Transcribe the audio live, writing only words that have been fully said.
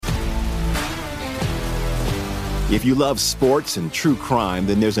If you love sports and true crime,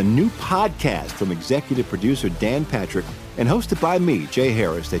 then there's a new podcast from executive producer Dan Patrick and hosted by me, Jay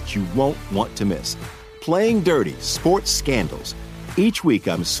Harris, that you won't want to miss. Playing Dirty: Sports Scandals. Each week,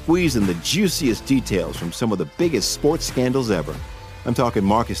 I'm squeezing the juiciest details from some of the biggest sports scandals ever. I'm talking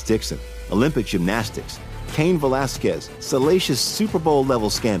Marcus Dixon, Olympic gymnastics, Cain Velasquez, salacious Super Bowl-level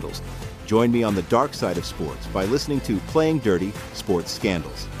scandals. Join me on the dark side of sports by listening to Playing Dirty: Sports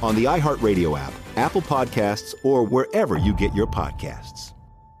Scandals on the iHeartRadio app, Apple Podcasts, or wherever you get your podcasts.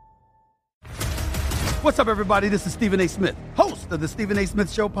 What's up, everybody? This is Stephen A. Smith, host of the Stephen A.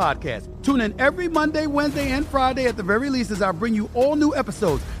 Smith Show podcast. Tune in every Monday, Wednesday, and Friday at the very least as I bring you all new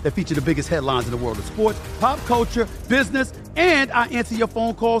episodes that feature the biggest headlines in the world of sports, pop culture, business, and I answer your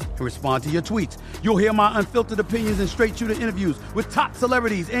phone calls and respond to your tweets. You'll hear my unfiltered opinions and straight-shooter interviews with top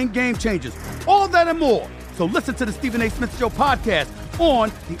celebrities and game changers. All that and more. So listen to the Stephen A. Smith Show podcast on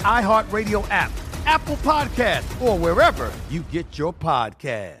the iHeartRadio app, Apple Podcasts, or wherever you get your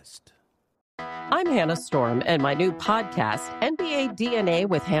podcast. I'm Hannah Storm, and my new podcast, NBA DNA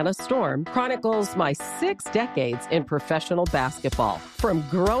with Hannah Storm, chronicles my 6 decades in professional basketball. From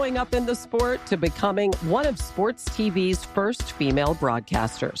growing up in the sport to becoming one of sports TV's first female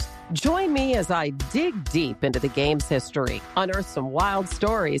broadcasters. Join me as I dig deep into the game's history, unearth some wild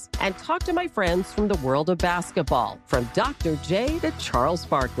stories, and talk to my friends from the world of basketball, from Dr. J to Charles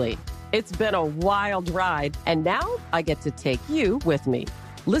Barkley. It's been a wild ride, and now I get to take you with me.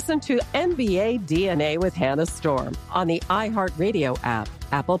 Listen to NBA DNA with Hannah Storm on the iHeartRadio app,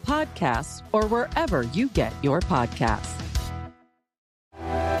 Apple Podcasts, or wherever you get your podcasts.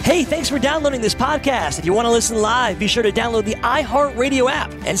 Hey, thanks for downloading this podcast. If you want to listen live, be sure to download the iHeartRadio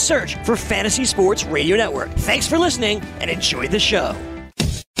app and search for Fantasy Sports Radio Network. Thanks for listening and enjoy the show.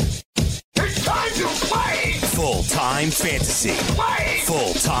 It's time to play! Full-time fantasy. Play!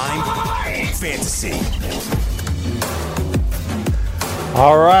 Full-time fantasy.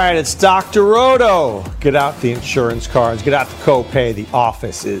 All right, it's Dr. Roto. Get out the insurance cards. Get out the copay. The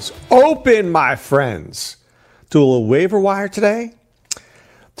office is open, my friends. Do a little waiver wire today.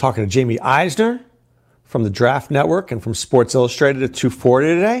 Talking to Jamie Eisner from the Draft Network and from Sports Illustrated at 2:40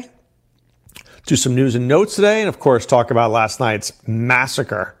 today. Do some news and notes today. And, of course, talk about last night's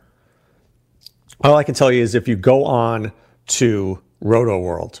massacre. All I can tell you is if you go on to Roto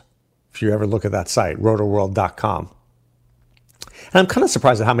World, if you ever look at that site, rotoworld.com, and I'm kind of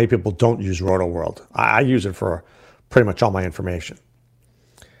surprised at how many people don't use Roto World. I use it for pretty much all my information.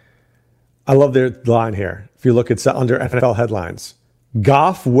 I love their line here. If you look, it's under NFL headlines.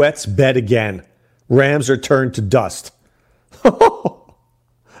 Goff wets bed again. Rams are turned to dust.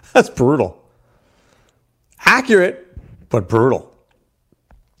 That's brutal. Accurate, but brutal.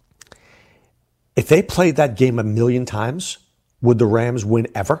 If they played that game 1,000,000 times, would the Rams win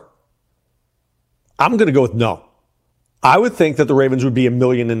ever? I'm going to go with no. I would think that the Ravens would be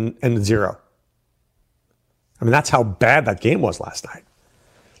 1,000,000-0. I mean, that's how bad that game was last night.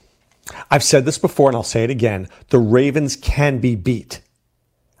 I've said this before, and I'll say it again. The Ravens can be beat.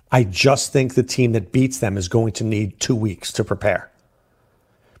 I just think the team that beats them is going to need 2 weeks to prepare.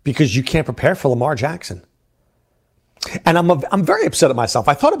 Because you can't prepare for Lamar Jackson. And I'm very upset at myself.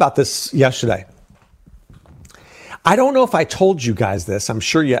 I thought about this yesterday. I don't know if I told you guys this. I'm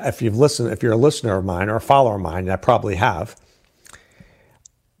sure if you're a listener of mine or a follower of mine, I probably have.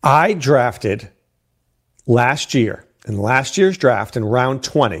 I drafted last year. In last year's draft, in round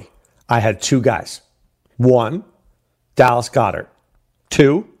 20, I had 2 guys. 1, Dallas Goedert.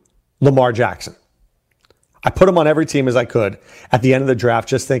 2, Lamar Jackson. I put him on every team as I could at the end of the draft,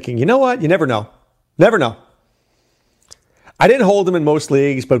 just thinking, you know what? You never know. Never know. I didn't hold him in most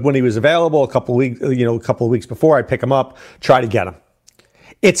leagues, but when he was available a couple of weeks before, I'd pick him up, try to get him.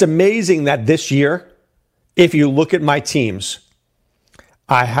 It's amazing that this year, if you look at my teams,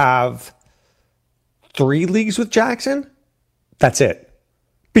 I have 3 leagues with Jackson. That's it.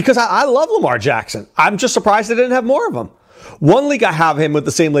 Because I love Lamar Jackson. I'm just surprised I didn't have more of them. 1 league, I have him with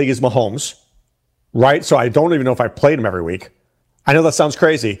the same league as Mahomes, right? So I don't even know if I played him every week. I know that sounds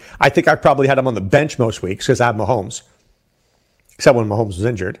crazy. I think I probably had him on the bench most weeks because I have Mahomes. Except when Mahomes was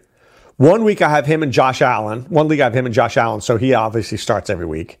injured. 1 week I have him and Josh Allen. 1 league I have him and Josh Allen, so he obviously starts every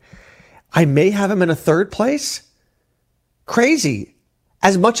week. I may have him in a 3rd place. Crazy.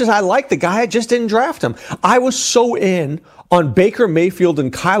 As much as I like the guy, I just didn't draft him. I was so in on Baker Mayfield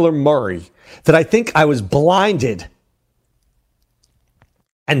and Kyler Murray that I think I was blinded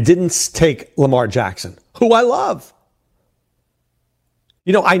and didn't take Lamar Jackson, who I love.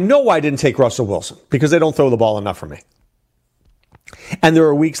 You know, I know why I didn't take Russell Wilson, because they don't throw the ball enough for me. And there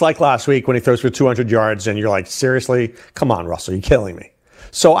are weeks like last week when he throws for 200 yards and you're like, seriously? Come on, Russell, you're killing me.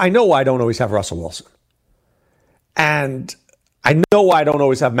 So I know why I don't always have Russell Wilson. And I know I don't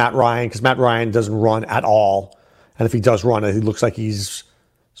always have Matt Ryan because Matt Ryan doesn't run at all. And if he does run, he looks like he's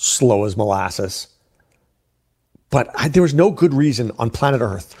slow as molasses. But there was no good reason on planet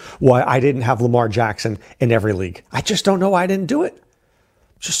Earth why I didn't have Lamar Jackson in every league. I just don't know why I didn't do it.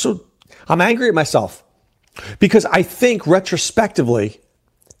 I'm angry at myself because I think retrospectively,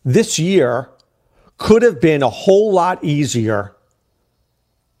 this year could have been a whole lot easier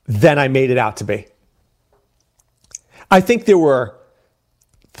than I made it out to be. I think there were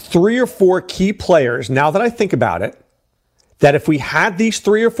 3 or 4 key players, now that I think about it, that if we had these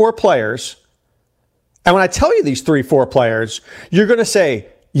 3 or 4 players, and when I tell you these 3 or 4 players, you're going to say,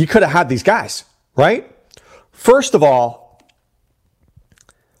 you could have had these guys, right? First of all,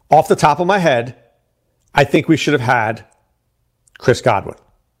 off the top of my head, I think we should have had Chris Godwin.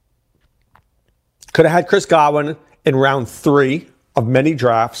 Could have had Chris Godwin in round 3 of many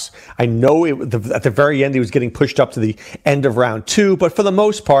drafts. I know at the very end he was getting pushed up to the end of round 2, but for the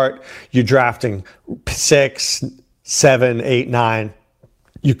most part, you're drafting 6, 7, 8, 9.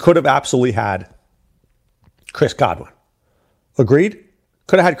 You could have absolutely had Chris Godwin. Agreed?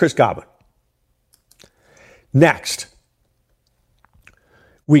 Could have had Chris Godwin. Next,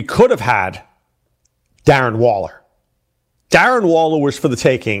 we could have had Darren Waller. Darren Waller was for the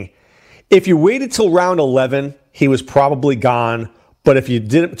taking. If you waited till round 11, he was probably gone. But if you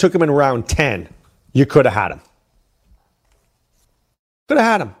took him in round 10, you could have had him. Could have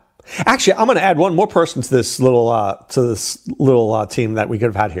had him. Actually, I'm going to add one more person to this little team that we could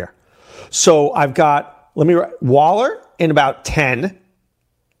have had here. So I've got Waller in about 10,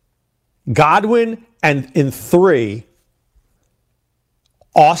 Godwin and in 3,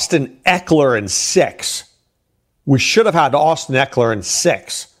 Austin Eckler in 6. We should have had Austin Eckler in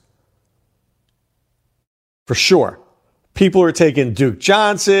 6. For sure. People were taking Duke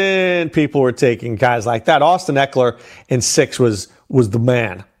Johnson. People were taking guys like that. Austin Eckler in 6 was the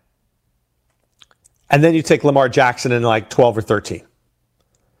man. And then you take Lamar Jackson in like 12 or 13.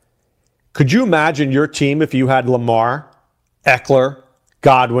 Could you imagine your team if you had Lamar, Eckler,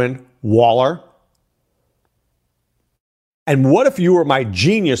 Godwin, Waller? And what if you were my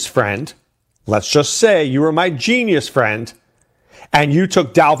genius friend? Let's just say you were my genius friend and you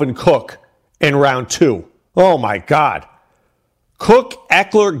took Dalvin Cook in round 2. Oh my God. Cook,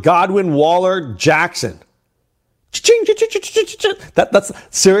 Eckler, Godwin, Waller, Jackson. That's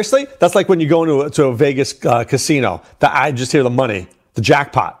seriously? That's like when you go into a Vegas casino. I just hear the money, the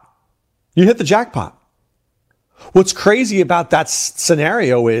jackpot. You hit the jackpot. What's crazy about that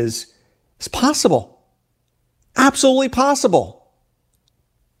scenario is it's possible. Absolutely possible.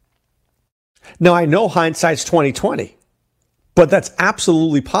 Now, I know hindsight's 20/20, but that's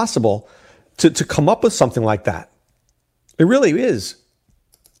absolutely possible to come up with something like that. It really is.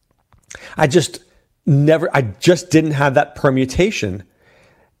 I just didn't have that permutation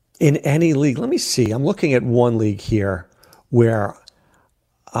in any league. Let me see. I'm looking at one league here where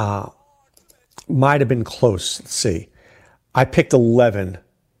might have been close. Let's see. I picked 11.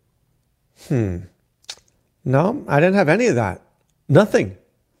 No, I didn't have any of that. Nothing.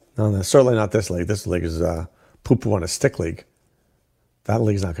 No, certainly not this league. This league is poo-poo on a stick league. That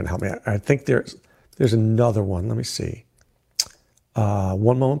league's not going to help me. I think there's another one. Let me see.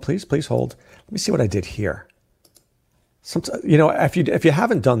 One moment, please. Please hold. Let me see what I did here. If you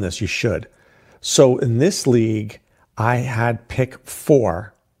haven't done this, you should. So in this league, I had pick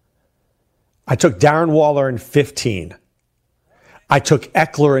 4. I took Darren Waller in 15. I took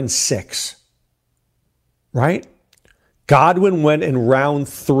Eckler in 6. Right? Godwin went in round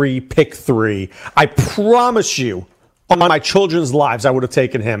 3, pick 3. I promise you, on my children's lives, I would have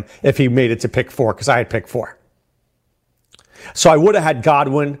taken him if he made it to pick 4 because I had pick 4. So I would have had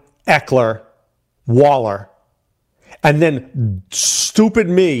Godwin, Eckler, Waller, and then stupid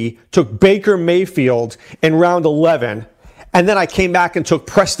me took Baker Mayfield in round 11, and then I came back and took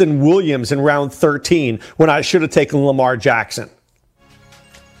Preston Williams in round 13 when I should have taken Lamar Jackson.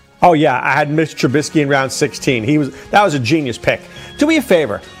 Oh yeah, I had Mitch Trubisky in round 16. That was a genius pick. Do me a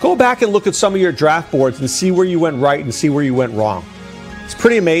favor, go back and look at some of your draft boards and see where you went right and see where you went wrong. It's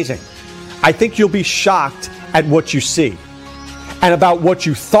pretty amazing. I think you'll be shocked at what you see and about what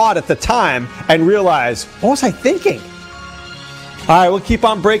you thought at the time and realize, what was I thinking? All right, we'll keep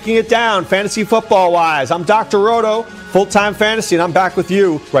on breaking it down fantasy football wise. I'm Dr. Roto, Full-Time Fantasy, and I'm back with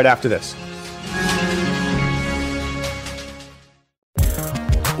you right after this.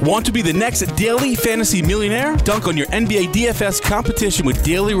 Want to be the next daily fantasy millionaire? Dunk on your NBA DFS competition with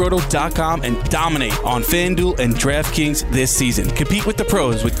DailyRoto.com and dominate on FanDuel and DraftKings this season. Compete with the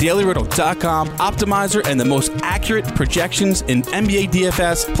pros with DailyRoto.com, Optimizer, and the most accurate projections in NBA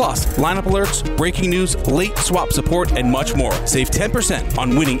DFS, plus lineup alerts, breaking news, late swap support, and much more. Save 10%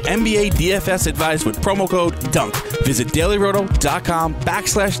 on winning NBA DFS advice with promo code DUNK. Visit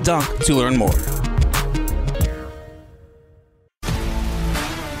DailyRoto.com/dunk to learn more.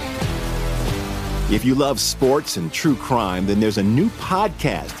 If you love sports and true crime, then there's a new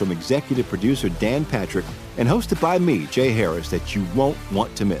podcast from executive producer Dan Patrick and hosted by me, Jay Harris, that you won't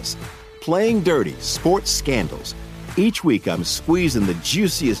want to miss. Playing Dirty: Sports Scandals. Each week, I'm squeezing the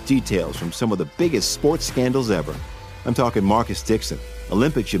juiciest details from some of the biggest sports scandals ever. I'm talking Marcus Dixon,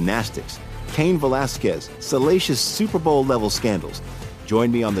 Olympic gymnastics, Cain Velasquez, salacious Super Bowl-level scandals.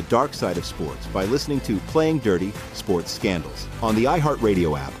 Join me on the dark side of sports by listening to Playing Dirty: Sports Scandals on the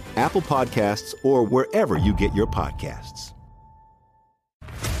iHeartRadio app, Apple Podcasts, or wherever you get your podcasts.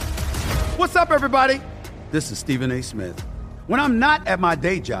 What's up, everybody? This is Stephen A. Smith. When I'm not at my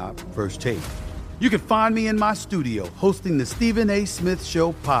day job, First Take, you can find me in my studio hosting the Stephen A. Smith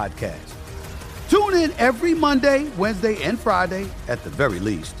Show podcast. Tune in every Monday, Wednesday, and Friday, at the very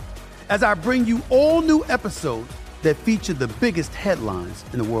least, as I bring you all new episodes that feature the biggest headlines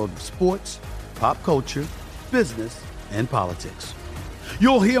in the world of sports, pop culture, business, and politics.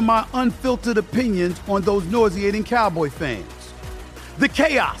 You'll hear my unfiltered opinions on those nauseating Cowboy fans, the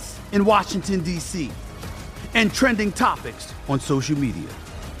chaos in Washington, D.C., and trending topics on social media,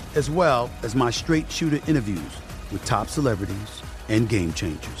 as well as my straight shooter interviews with top celebrities and game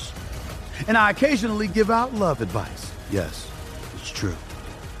changers. And I occasionally give out love advice. Yes, it's true.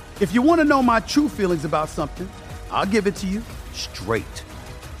 If you want to know my true feelings about something, I'll give it to you straight.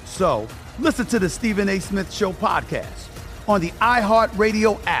 So listen to the Stephen A. Smith Show podcast on the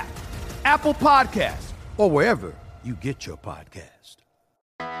iHeartRadio app, Apple Podcasts, or wherever you get your podcast.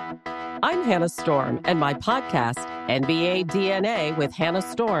 I'm Hannah Storm, and my podcast, NBA DNA with Hannah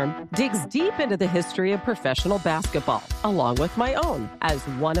Storm, digs deep into the history of professional basketball, along with my own, as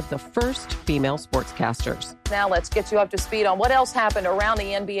one of the first female sportscasters. Now let's get you up to speed on what else happened around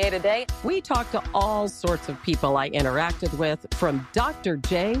the NBA today. We talk to all sorts of people I interacted with, from Dr.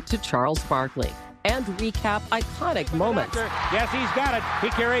 J to Charles Barkley, and recap iconic moments. Yes, he's got it.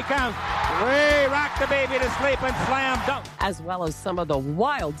 Here he comes. Way rock the baby to sleep and slam dunk. As well as some of the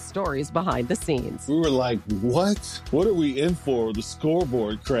wild stories behind the scenes. We were like, what? What are we in for? The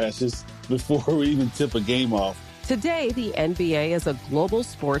scoreboard crashes before we even tip a game off. Today, the NBA is a global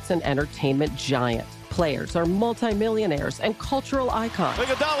sports and entertainment giant. Players are multimillionaires and cultural icons.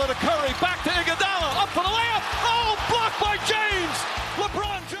 Iguodala to Curry, back to Iguodala, up for the layup. Oh, blocked by James.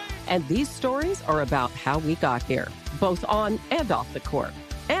 LeBron James. And these stories are about how we got here, both on and off the court.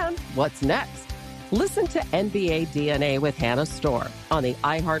 And what's next? Listen to NBA DNA with Hannah Storm on the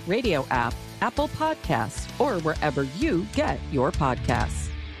iHeartRadio app, Apple Podcasts, or wherever you get your podcasts.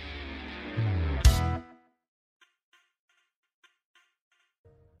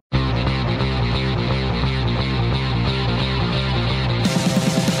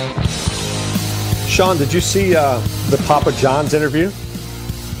 Sean, did you see the Papa John's interview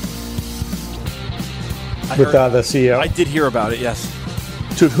with the CEO? I did hear about it, yes.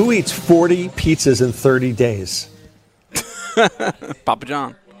 Dude, who eats 40 pizzas in 30 days? Papa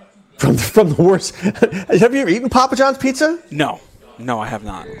John. From the worst. Have you ever eaten Papa John's pizza? No, I have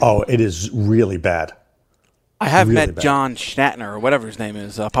not. Oh, it is really bad. I have really met bad. John Schnattner, or whatever his name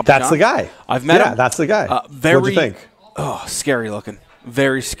is. Papa That's John. the guy. I've met him. Yeah, that's the guy. What'd you think? Oh, scary looking.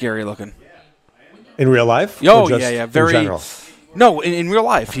 Very scary looking. In real life? Oh, Or just yeah. Very. In general? No, in real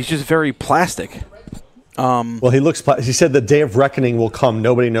life, he's just very plastic. Well, he said the day of reckoning will come.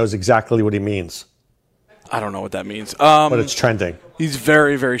 Nobody knows exactly what he means. I don't know what that means. But it's trending. He's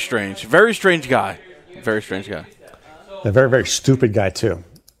very, very strange. Very strange guy. Very strange guy. A very, very stupid guy, too.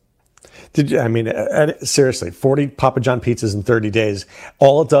 Seriously, 40 Papa John pizzas in 30 days.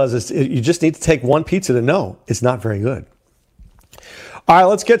 All it does is you just need to take one pizza to know it's not very good. All right,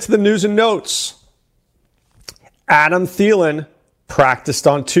 let's get to the news and notes. Adam Thielen practiced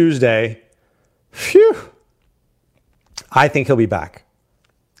on Tuesday. Phew. I think he'll be back.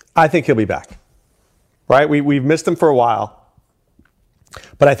 Right? We've missed him for a while.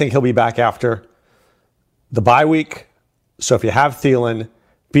 But I think he'll be back after the bye week. So if you have Thielen,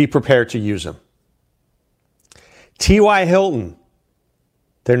 be prepared to use him. T.Y. Hilton,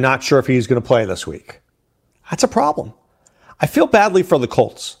 they're not sure if he's going to play this week. That's a problem. I feel badly for the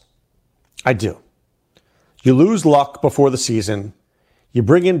Colts. I do. You lose Luck before the season. You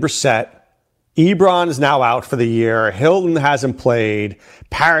bring in Brissett. Ebron is now out for the year. Hilton hasn't played.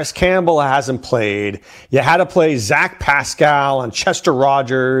 Paris Campbell hasn't played. You had to play Zach Pascal and Chester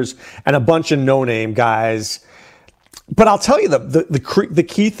Rogers and a bunch of no-name guys. But I'll tell you the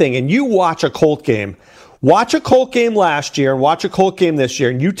key thing, and you watch a Colt game. Watch a Colt game last year and watch a Colt game this year,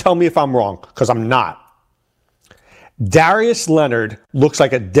 and you tell me if I'm wrong, because I'm not. Darius Leonard looks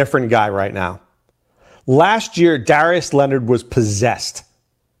like a different guy right now. Last year, Darius Leonard was possessed.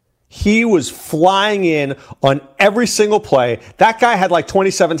 He was flying in on every single play. That guy had like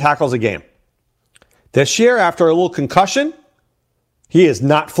 27 tackles a game. This year, after a little concussion, he is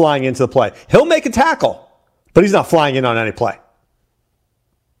not flying into the play. He'll make a tackle, but he's not flying in on any play.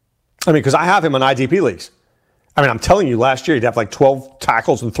 I mean, because I have him in IDP leagues. I mean, I'm telling you, last year he'd have like 12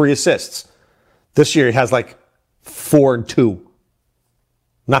 tackles and 3 assists. This year he has like 4 and 2.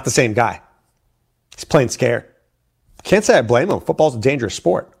 Not the same guy. He's playing scared. Can't say I blame him. Football's a dangerous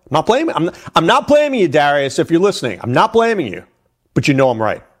sport. I'm not blaming you, Darius, if you're listening. I'm not blaming you, but you know I'm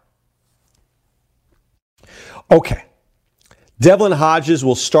right. Okay. Devlin Hodges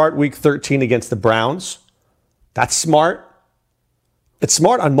will start week 13 against the Browns. That's smart. It's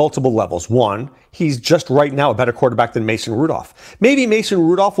smart on multiple levels. One, he's just right now a better quarterback than Mason Rudolph. Maybe Mason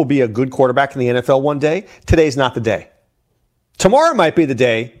Rudolph will be a good quarterback in the NFL one day. Today's not the day. Tomorrow might be the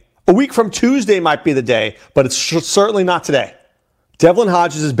day. A week from Tuesday might be the day, but it's certainly not today. Devlin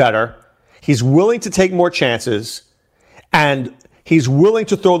Hodges is better. He's willing to take more chances, and he's willing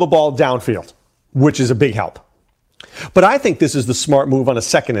to throw the ball downfield, which is a big help. But I think this is the smart move on a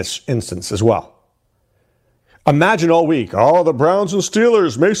second instance as well. Imagine all week, the Browns and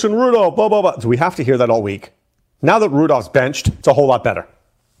Steelers, Mason Rudolph, blah, blah, blah. Do we have to hear that all week? Now that Rudolph's benched, it's a whole lot better.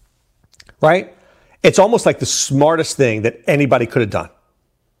 Right? It's almost like the smartest thing that anybody could have done.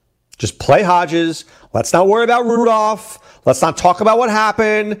 Just play Hodges. Let's not worry about Rudolph. Let's not talk about what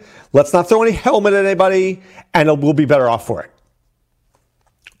happened. Let's not throw any helmet at anybody, and we'll be better off for it.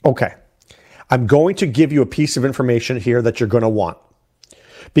 Okay. I'm going to give you a piece of information here that you're going to want,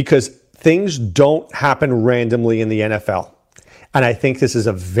 because things don't happen randomly in the NFL. And I think this is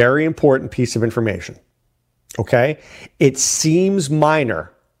a very important piece of information. Okay? It seems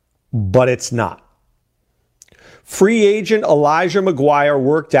minor, but it's not. Free agent Elijah McGuire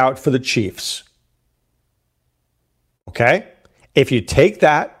worked out for the Chiefs. Okay? If you take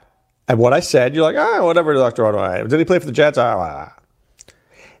that and what I said, you're like, whatever, Dr. Otto. Did he play for the Jets?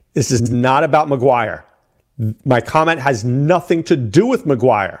 This is not about McGuire. My comment has nothing to do with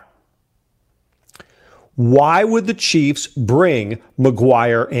McGuire. Why would the Chiefs bring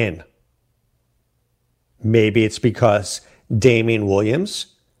McGuire in? Maybe it's because Damian Williams,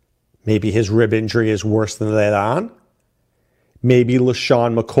 maybe his rib injury is worse than that on. Maybe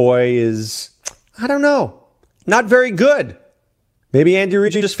LaShawn McCoy is, I don't know, not very good. Maybe Andy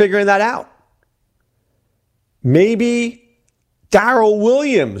Reid just figuring that out. Maybe Darrell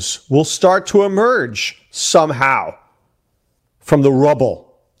Williams will start to emerge somehow from the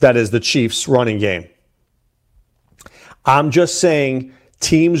rubble that is the Chiefs' running game. I'm just saying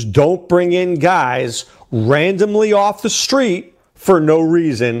teams don't bring in guys randomly off the street for no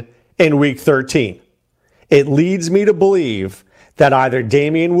reason in week 13. It leads me to believe that either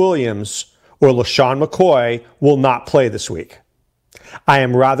Damian Williams or LaShawn McCoy will not play this week. I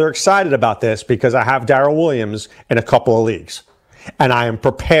am rather excited about this because I have Darrell Williams in a couple of leagues, and I am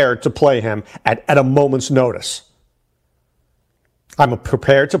prepared to play him at a moment's notice. I'm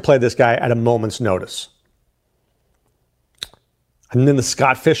prepared to play this guy at a moment's notice. And in the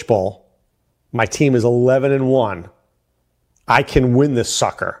Scott Fish Bowl, my team is 11-1. I can win this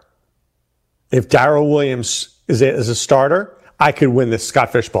sucker. If Darrell Williams is a starter, I could win this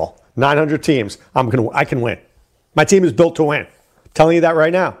Scott Fish Bowl. 900 teams, I can win. My team is built to win. I'm telling you that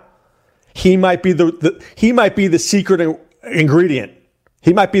right now. He might be the secret ingredient.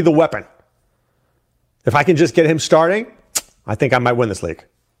 He might be the weapon. If I can just get him starting, I think I might win this league.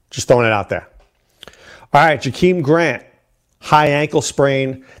 Just throwing it out there. All right, Jakeem Grant. High ankle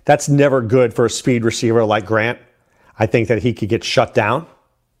sprain. That's never good for a speed receiver like Grant. I think that he could get shut down.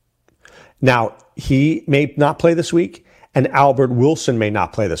 Now, he may not play this week, and Albert Wilson may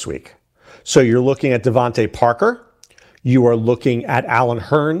not play this week. So you're looking at Devontae Parker. You are looking at Allen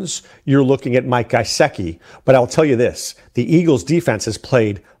Hurns. You're looking at Mike Gesicki. But I'll tell you this. The Eagles' defense has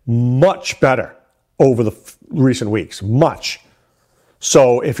played much better over the recent weeks. Much.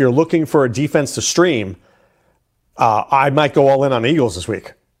 So if you're looking for a defense to stream, I might go all in on the Eagles this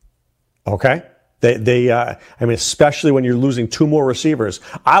week. Okay? Especially when you're losing 2 more receivers.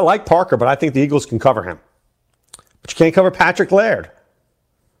 I like Parker, but I think the Eagles can cover him. But you can't cover Patrick Laird,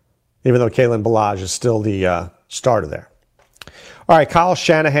 even though Kalen Ballage is still the starter there. All right, Kyle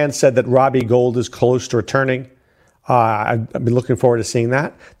Shanahan said that Robbie Gould is close to returning. I've been looking forward to seeing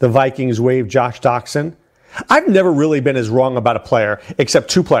that. The Vikings waived Josh Doctson. I've never really been as wrong about a player, except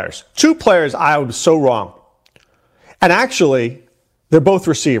two players. Two players I was so wrong. And actually, they're both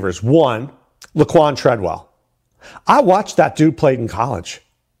receivers. One, Laquan Treadwell. I watched that dude play in college.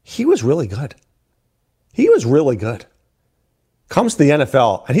 He was really good. He was really good. Comes to the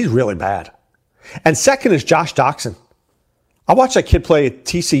NFL, and he's really bad. And second is Josh Doctson. I watched that kid play at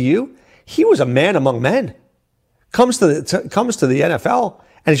TCU. He was a man among men. Comes to the NFL,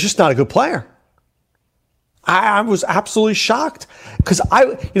 and he's just not a good player. I was absolutely shocked because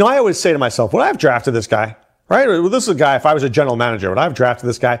I always say to myself, would I have drafted this guy? Right? This is a guy, if I was a general manager, would I have drafted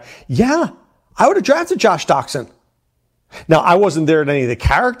this guy? Yeah, I would have drafted Josh Doctson. Now, I wasn't there at any of the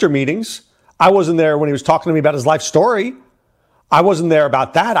character meetings. I wasn't there when he was talking to me about his life story. I wasn't there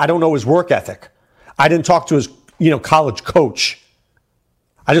about that. I don't know his work ethic. I didn't talk to his, college coach.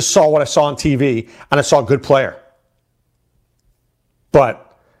 I just saw what I saw on TV, and I saw a good player.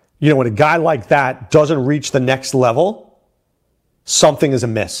 But when a guy like that doesn't reach the next level, something is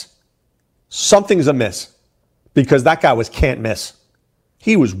amiss. Something's amiss because that guy was can't miss.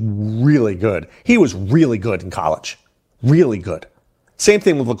 He was really good. He was really good in college. Really good. Same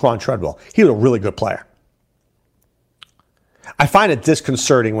thing with Laquan Treadwell. He was a really good player. I find it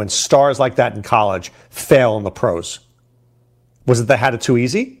disconcerting when stars like that in college fail in the pros. Was it they had it too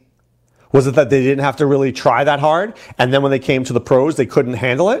easy? Was it that they didn't have to really try that hard? And then when they came to the pros, they couldn't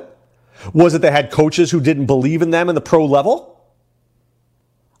handle it? Was it they had coaches who didn't believe in them in the pro level?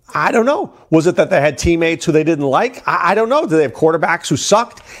 I don't know. Was it that they had teammates who they didn't like? I don't know. Did they have quarterbacks who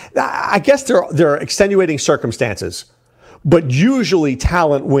sucked? I guess there are extenuating circumstances. But usually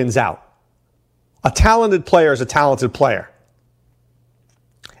talent wins out. A talented player is a talented player.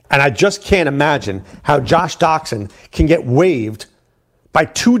 And I just can't imagine how Josh Doctson can get waived by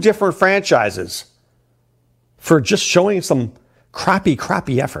two different franchises for just showing some crappy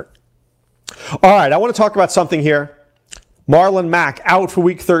effort. All right, I want to talk about something here. Marlon Mack out for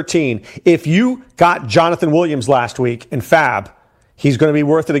Week 13. If you got Jonathan Williams last week in Fab, he's going to be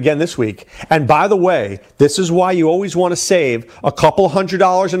worth it again this week. And by the way, this is why you always want to save a couple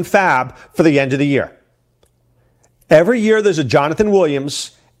 $100 in Fab for the end of the year. Every year there's a Jonathan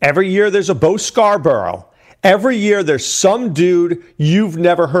Williams. Every year there's a Bo Scarborough. Every year there's some dude you've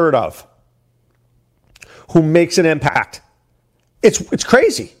never heard of who makes an impact. It's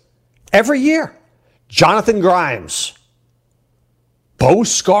crazy. Every year. Jonathan Grimes. Bo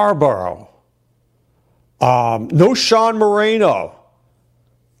Scarborough. No Sean Moreno.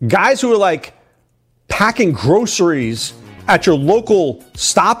 Guys who are like packing groceries at your local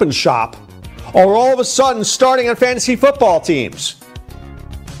Stop and Shop are all of a sudden starting on fantasy football teams.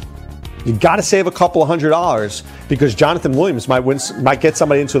 You got to save a couple of $100 because Jonathan Williams might get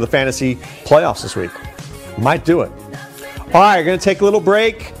somebody into the fantasy playoffs this week. Might do it. All right, we're going to take a little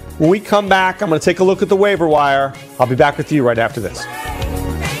break. When we come back, I'm going to take a look at the waiver wire. I'll be back with you right after this.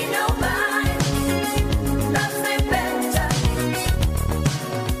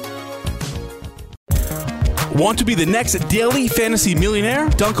 Want to be the next daily fantasy millionaire?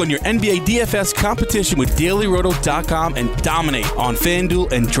 Dunk on your NBA DFS competition with DailyRoto.com and dominate on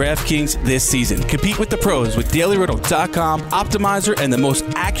FanDuel and DraftKings this season. Compete with the pros with DailyRoto.com, Optimizer, and the most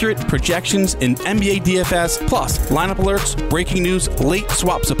accurate projections in NBA DFS, plus lineup alerts, breaking news, late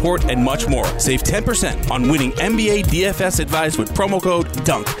swap support, and much more. Save 10% on winning NBA DFS advice with promo code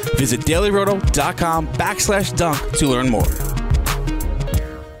DUNK. Visit DailyRoto.com/dunk to learn more.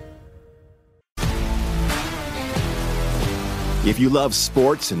 If you love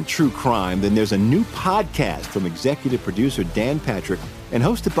sports and true crime, then there's a new podcast from executive producer Dan Patrick and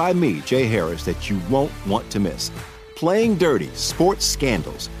hosted by me, Jay Harris, that you won't want to miss. Playing Dirty: Sports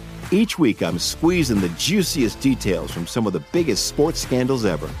Scandals. Each week, I'm squeezing the juiciest details from some of the biggest sports scandals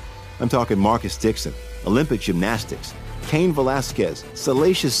ever. I'm talking Marcus Dixon, Olympic gymnastics, Cain Velasquez,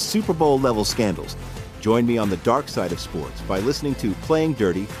 salacious Super Bowl-level scandals. Join me on the dark side of sports by listening to Playing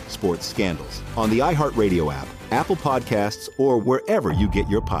Dirty: Sports Scandals on the iHeartRadio app, Apple Podcasts, or wherever you get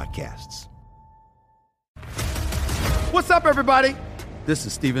your podcasts. What's up, everybody? This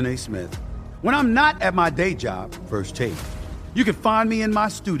is Stephen A. Smith. When I'm not at my day job, First Take, you can find me in my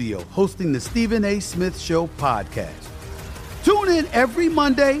studio hosting the Stephen A. Smith Show podcast. Tune in every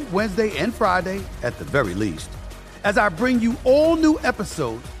Monday, Wednesday, and Friday, at the very least, as I bring you all new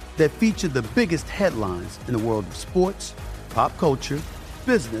episodes that feature the biggest headlines in the world of sports, pop culture,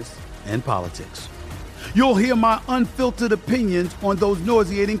 business, and politics. You'll hear my unfiltered opinions on those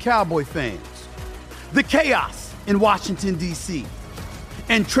nauseating Cowboy fans, the chaos in Washington, D.C.,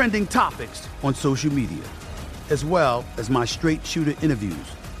 and trending topics on social media. as well as my straight shooter interviews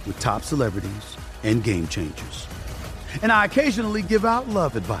with top celebrities and game changers. And I occasionally give out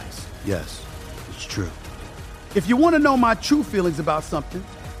love advice. Yes, it's true. If you want to know my true feelings about something,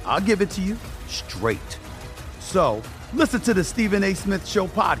 I'll give it to you straight. So, listen to the Stephen A. Smith Show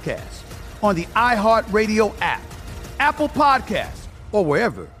podcast on the iHeartRadio app, Apple Podcasts, or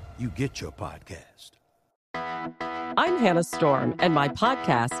wherever you get your podcast. I'm Hannah Storm, and my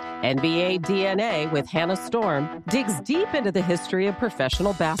podcast, NBA DNA with Hannah Storm, digs deep into the history of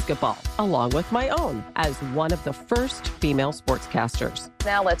professional basketball, along with my own, as one of the first female sportscasters.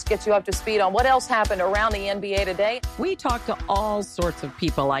 Now let's get you up to speed on what else happened around the NBA today. We talked to all sorts of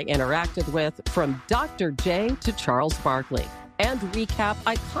people I interacted with, from Dr. J to Charles Barkley, and recap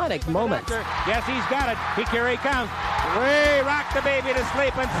iconic moments. Yes, he's got it. Here he comes. Way rock the baby to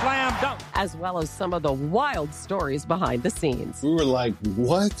sleep and slam dunk. As well as some of the wild stories behind the scenes. We were like,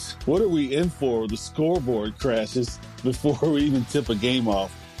 what? What are we in for? The scoreboard crashes before we even tip a game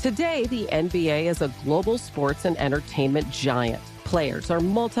off. Today, the NBA is a global sports and entertainment giant. Players are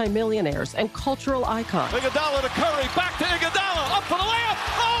multimillionaires and cultural icons. Iguodala to Curry, back to Iguodala, up for the layup.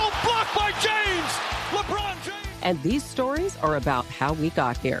 Oh, blocked by James. LeBron James. And these stories are about how we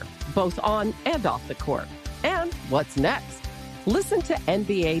got here, both on and off the court. And what's next? Listen to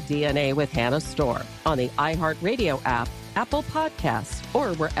NBA DNA with Hannah Storm on the iHeartRadio app, Apple Podcasts,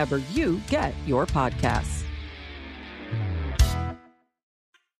 or wherever you get your podcasts.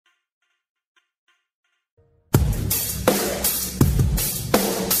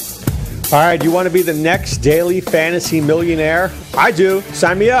 All right, you want to be the next daily fantasy millionaire? I do.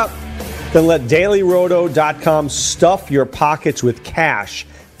 Sign me up. Then let dailyroto.com stuff your pockets with cash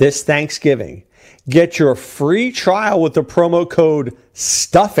this Thanksgiving. Get your free trial with the promo code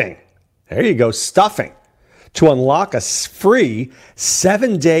STUFFING. There you go, STUFFING. To unlock a free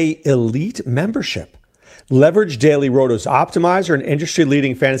 7-day elite membership. Leverage Daily Roto's optimizer and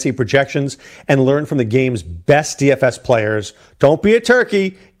industry-leading fantasy projections and learn from the game's best DFS players. Don't be a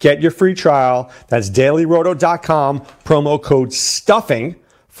turkey. Get your free trial. That's dailyroto.com, promo code STUFFING.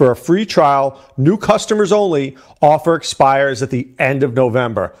 For a free trial, new customers only. Offer expires at the end of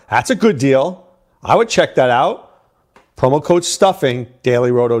November. That's a good deal. I would check that out. Promo code STUFFING,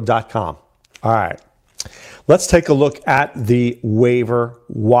 dailyroto.com. All right. Let's take a look at the waiver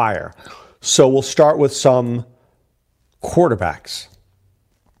wire. So we'll start with some quarterbacks.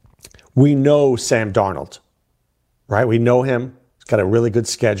 We know Sam Darnold, right? We know him. He's got a really good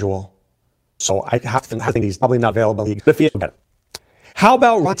schedule. So I think he's probably not available. If he is better. How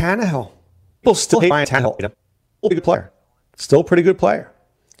about Ryan Tannehill? People still hate Ryan Tannehill. Still a good player. Still a pretty good player.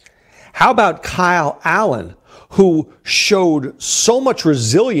 How about Kyle Allen, who showed so much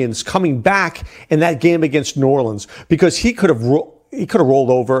resilience coming back in that game against New Orleans, because he could have rolled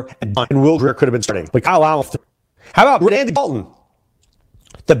over and Will Grier could have been starting. But Kyle Allen. How about Andy Dalton?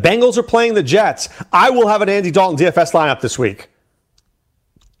 The Bengals are playing the Jets. I will have an Andy Dalton DFS lineup this week.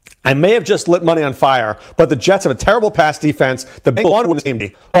 I may have just lit money on fire, but the Jets have a terrible pass defense. The Bengals want to win this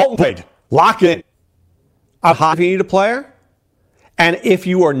game. Dalton played. Lock it in. If you need a player, and if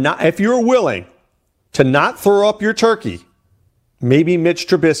you're willing to not throw up your turkey, maybe Mitch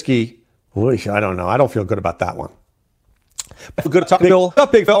Trubisky. I don't know. I don't feel good about that one. Good to talk, Bill. What's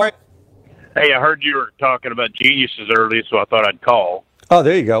up, big fella? Hey, I heard you were talking about geniuses earlier, so I thought I'd call. Oh,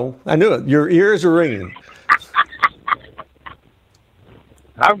 there you go. I knew it. Your ears are ringing.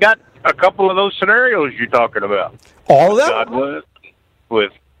 I've got a couple of those scenarios you're talking about. All of them? Godwin,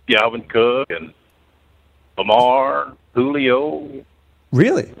 with Dalvin Cook and Lamar, Julio.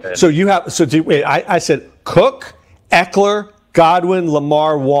 Really? So you have? Wait. I said Cook, Eckler, Godwin,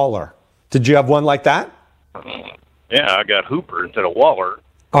 Lamar, Waller. Did you have one like that? Yeah, I got Hooper instead of Waller.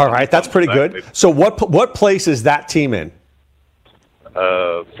 All right, that's pretty good. So what place is that team in?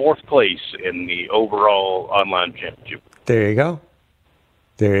 Fourth place in the overall online championship. There you go.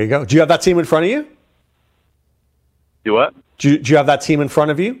 There you go. Do you have that team in front of you? Do what? Do you have that team in front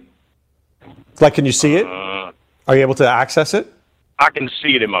of you? Like, can you see it? Are you able to access it? I can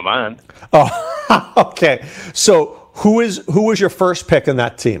see it in my mind. Oh, okay. So who was your first pick in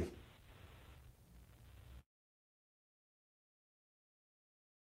that team?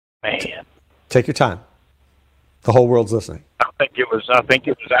 Man, take your time. The whole world's listening. I think it was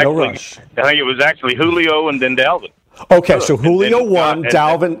actually Julio and then Dalvin. Okay, so Julio won,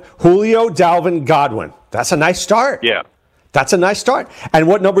 Dalvin, Godwin. That's a nice start. Yeah. That's a nice start. And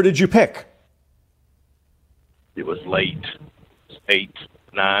what number did you pick? It was late. 8,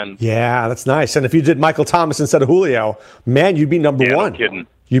 9. Yeah, that's nice. And if you did Michael Thomas instead of Julio, man, you'd be number one. No kidding.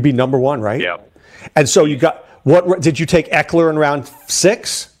 You'd be number one, right? Yeah. And so you got, what did you take Eckler in round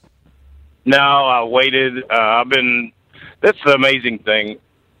 6? No, I waited. That's the amazing thing.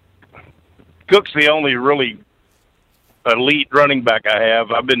 Cook's the only really elite running back I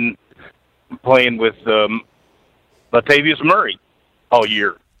have. I've been playing with Latavius Murray all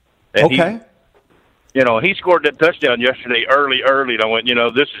year. And okay. He scored that touchdown yesterday early, and I went,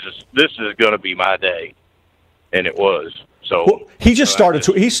 this is going to be my day. And it was. So well, he started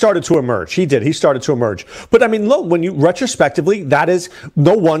to emerge. He did. He started to emerge. But I mean, look, when you retrospectively, that is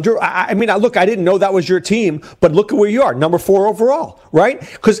no wonder. I mean, look, I didn't know that was your team, but look at where you are, number 4 overall, right?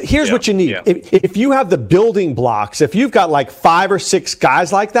 Because here's what you need. Yeah. If you have the building blocks, if you've got like 5 or 6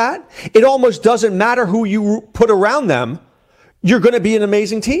 guys like that, it almost doesn't matter who you put around them. You're going to be an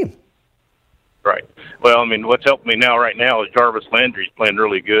amazing team. Right. Well, I mean, what's helped me right now is Jarvis Landry's playing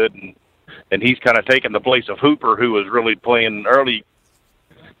really good, and he's kind of taken the place of Hooper, who was really playing early.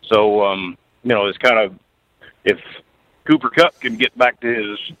 So, it's kind of, if Cooper Kupp can get back to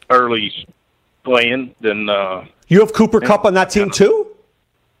his early playing, then you have Cooper Kupp on that team too?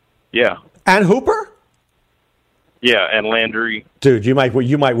 Yeah. And Hooper? Yeah, and Landry. Dude, you might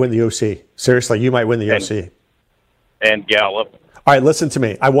win the OC. Seriously, you might win the OC. And Gallup. All right, listen to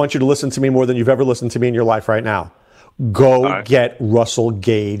me. I want you to listen to me more than you've ever listened to me in your life right now. Go get Russell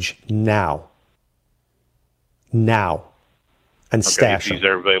Gage now. Now. And stash him. If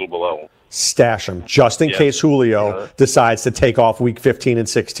he's available, stash him, just in case Julio decides to take off week 15 and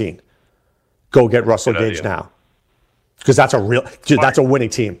 16. Go get Russell Gage now. Because that's that's a winning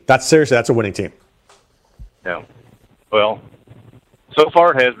team. That's a winning team. Yeah. Well, so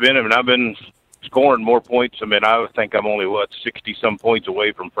far it has been. I mean, I've been scoring more points. I mean, I think I'm only 60-some points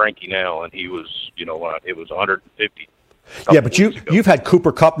away from Frankie now, and he was, it was 150. Yeah, but you've had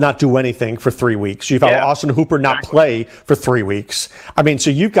Cooper Kupp not do anything for 3 weeks. You've had Austin Hooper not play for 3 weeks. I mean,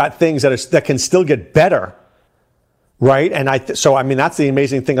 so you've got things that can still get better, right? And that's the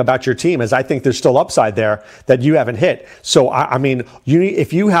amazing thing about your team is I think there's still upside there that you haven't hit. So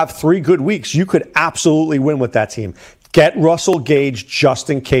if you have 3 good weeks, you could absolutely win with that team. Get Russell Gage just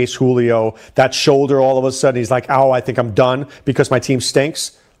in case Julio, that shoulder, all of a sudden he's like, oh, I think I'm done because my team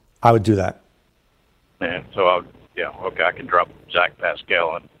stinks. I would do that. Yeah, so I can drop Zach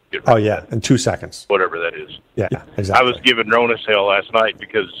Pascal and get rid of that. In 2 seconds. Whatever that is. Yeah, exactly. I was giving Ronas hell last night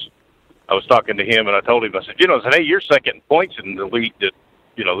because I was talking to him and I told him, I said, hey, you're second in points in the league that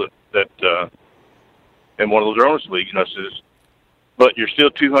in one of those Ronas leagues. And I says, but you're still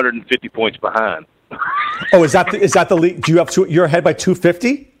 250 points behind. Oh, is that the league? Do you have you're ahead by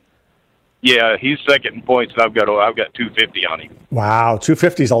 250? Yeah, he's second in points, and I've got 250 on him. Wow,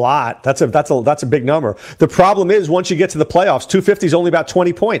 250 is a lot. That's a big number. The problem is once you get to the playoffs, 250 is only about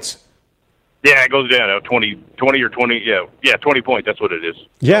 20 points. Yeah, it goes down to 20 or 20. Yeah, 20 points. That's what it is.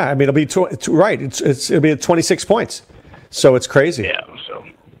 Yeah, I mean it'll be right. It'll be 26 points. So it's crazy. Yeah. So.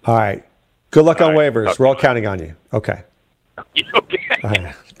 All right. Good luck on waivers. We're all counting on you. Okay. Okay. All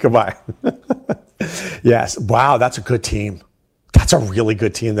right. Goodbye. Yes. Wow, that's a good team. That's a really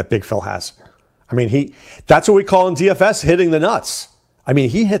good team that Big Phil has. I mean, that's what we call in DFS hitting the nuts. I mean,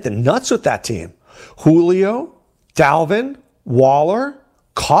 he hit the nuts with that team. Julio, Dalvin, Waller,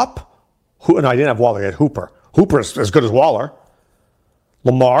 Kupp. No, I didn't have Waller. He had Hooper. Hooper's as good as Waller.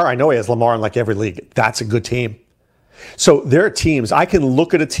 Lamar, I know he has Lamar in like every league. That's a good team. So there are teams, I can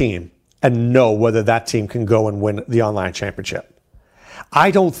look at a team and know whether that team can go and win the online championship. I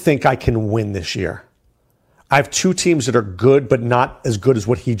don't think I can win this year. I have 2 teams that are good, but not as good as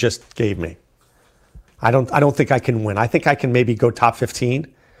what he just gave me. I don't think I can win. I think I can maybe go top 15.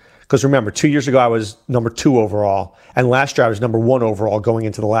 Because remember, 2 years ago I was number 2 overall, and last year I was number 1 overall going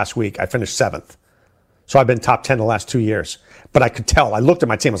into the last week. I finished 7th. So I've been top 10 the last 2 years. But I could tell. I looked at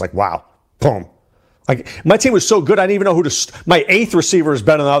my team. I was like, wow, boom. Like my team was so good, I didn't even know who to. My 8th receiver is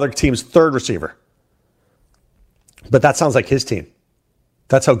better than the other team's 3rd receiver. But that sounds like his team.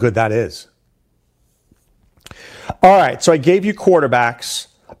 That's how good that is. All right, so I gave you quarterbacks.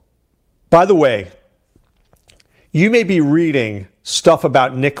 By the way, you may be reading stuff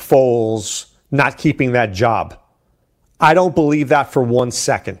about Nick Foles not keeping that job. I don't believe that for 1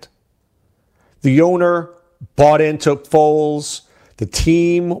 second. The owner bought into Foles. The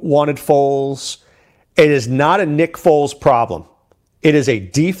team wanted Foles. It is not a Nick Foles problem. It is a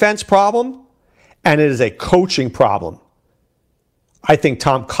defense problem, and it is a coaching problem. I think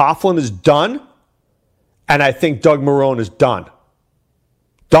Tom Coughlin is done, and I think Doug Marrone is done.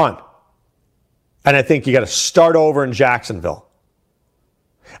 Done. And I think you got to start over in Jacksonville.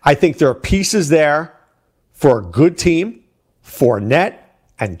 I think there are pieces there for a good team, Fournette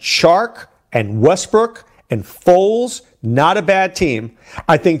and Chark and Westbrook and Foles, not a bad team.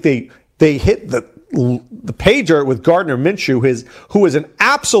 I think they hit the pay dirt with Gardner Minshew, who is an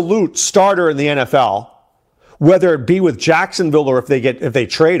absolute starter in the NFL, whether it be with Jacksonville or if they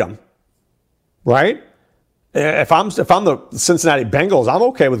trade him, right? If I'm the Cincinnati Bengals, I'm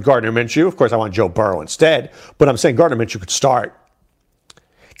okay with Gardner Minshew. Of course, I want Joe Burrow instead, but I'm saying Gardner Minshew could start.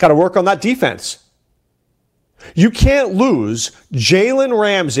 Got to work on that defense. You can't lose Jalen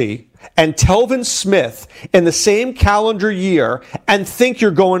Ramsey and Telvin Smith in the same calendar year and think you're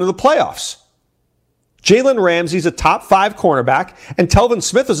going to the playoffs. Jalen Ramsey's a top 5 cornerback, and Telvin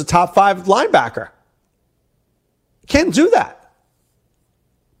Smith is a top 5 linebacker. Can't do that.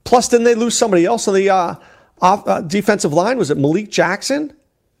 Plus, didn't they lose somebody else on the defensive line? Was it Malik Jackson? Let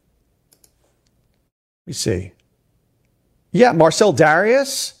me see. Yeah, Marcel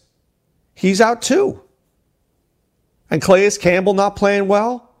Darius. He's out too. And Calais Campbell not playing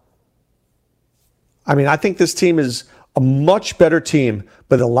well. I mean, I think this team is a much better team,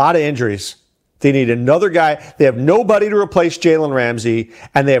 but a lot of injuries. They need another guy. They have nobody to replace Jalen Ramsey,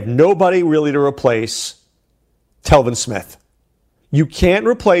 and they have nobody really to replace Telvin Smith. You can't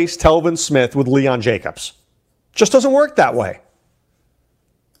replace Telvin Smith with Leon Jacobs. Just doesn't work that way.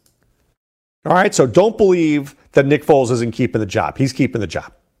 All right, so don't believe that Nick Foles isn't keeping the job. He's keeping the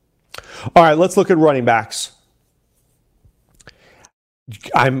job. All right, let's look at running backs.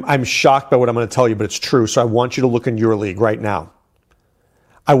 I'm shocked by what I'm going to tell you, but it's true. So I want you to look in your league right now.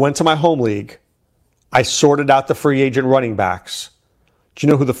 I went to my home league. I sorted out the free agent running backs. Do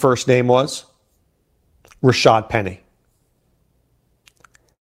you know who the first name was? Rashad Penny.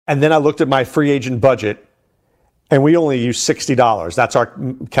 And then I looked at my free agent budget, and we only used $60. That's our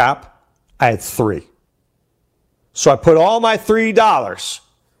cap. I had 3. So I put all my $3,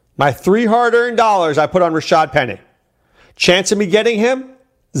 my 3 hard-earned dollars, I put on Rashad Penny. Chance of me getting him?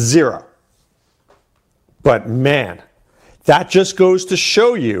 0. But man, that just goes to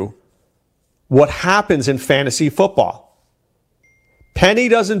show you what happens in fantasy football. Penny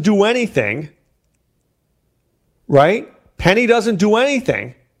doesn't do anything, right? Penny doesn't do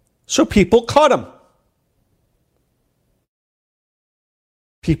anything, so people cut him.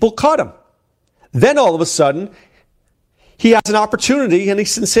 People cut him. Then all of a sudden, he has an opportunity and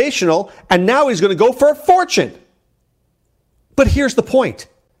he's sensational, and now he's going to go for a fortune. But here's the point.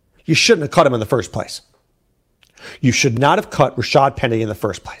 You shouldn't have cut him in the first place. You should not have cut Rashad Penny in the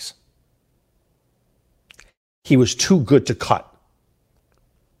first place. He was too good to cut.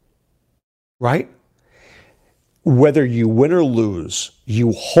 Right? Whether you win or lose,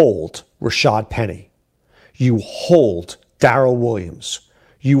 you hold Rashad Penny. You hold Darrell Williams.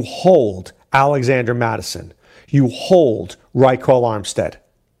 You hold Alexander Mattison. You hold Ryquell Armstead.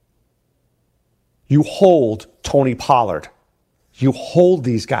 You hold Tony Pollard. You hold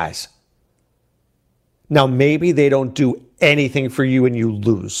these guys. Now, maybe they don't do anything for you and you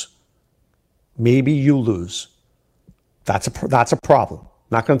lose. Maybe you lose. That's a problem. I'm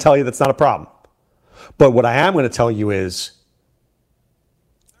not going to tell you that's not a problem. But what I am going to tell you is,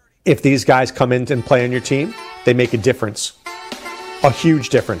 if these guys come in and play on your team, they make a difference. A huge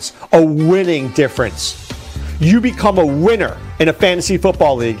difference. A winning difference. You become a winner in a fantasy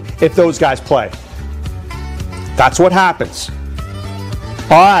football league if those guys play. That's what happens.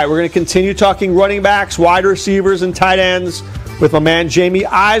 All right, we're going to continue talking running backs, wide receivers, and tight ends with my man Jamie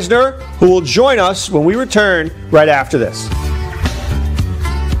Eisner, who will join us when we return right after this.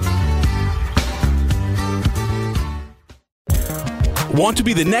 Want to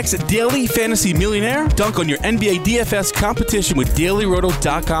be the next daily fantasy millionaire? Dunk on your NBA DFS competition with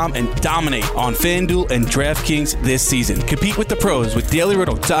DailyRoto.com and dominate on FanDuel and DraftKings this season. Compete with the pros with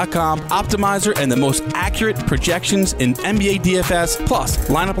DailyRoto.com, Optimizer, and the most accurate projections in NBA DFS, plus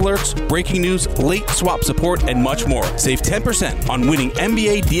lineup alerts, breaking news, late swap support, and much more. Save 10% on winning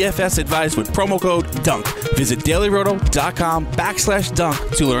NBA DFS advice with promo code DUNK. Visit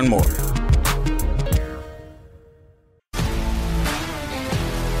DailyRoto.com/dunk to learn more.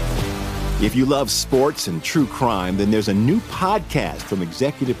 If you love sports and true crime, then there's a new podcast from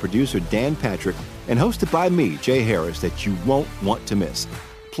executive producer Dan Patrick and hosted by me, Jay Harris, that you won't want to miss.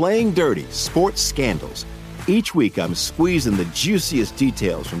 Playing Dirty: Sports Scandals. Each week, I'm squeezing the juiciest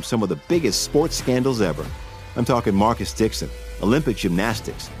details from some of the biggest sports scandals ever. I'm talking Marcus Dixon, Olympic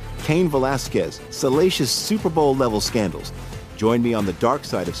gymnastics, Cain Velasquez, salacious Super Bowl-level scandals. Join me on the dark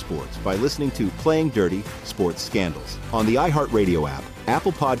side of sports by listening to Playing Dirty: Sports Scandals on the iHeartRadio app,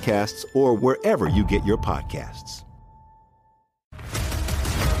 Apple Podcasts, or wherever you get your podcasts.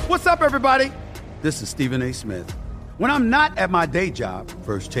 What's up, everybody? This is Stephen A. Smith. When I'm not at my day job,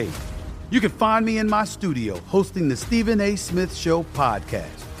 First Take, you can find me in my studio hosting the Stephen A. Smith Show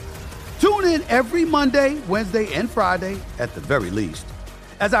podcast. Tune in every Monday, Wednesday, and Friday at the very least.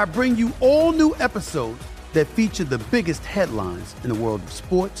 as I bring you all new episodes that feature the biggest headlines in the world of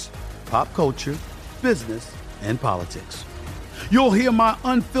sports, pop culture, business, and politics. You'll hear my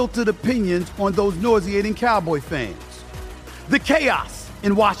unfiltered opinions on those nauseating Cowboy fans, the chaos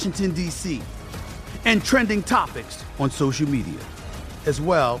in Washington, D.C., and trending topics on social media, as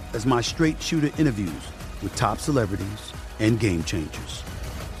well as my straight-shooter interviews with top celebrities and game changers.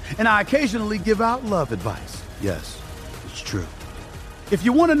 And I occasionally give out love advice. Yes, it's true. If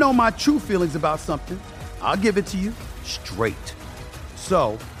you want to know my true feelings about something, I'll give it to you straight.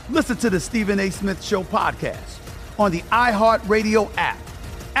 So, listen to the Stephen A. Smith Show podcast on the iHeartRadio app,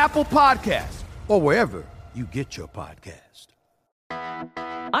 Apple Podcasts, or wherever you get your podcast.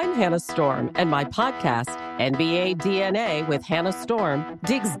 I'm Hannah Storm, and my podcast, NBA DNA with Hannah Storm,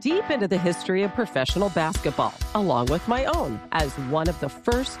 digs deep into the history of professional basketball, along with my own, as one of the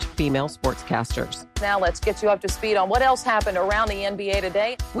first female sportscasters. Now let's get you up to speed on what else happened around the NBA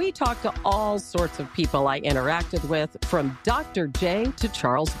today. We talked to all sorts of people I interacted with, from Dr. J to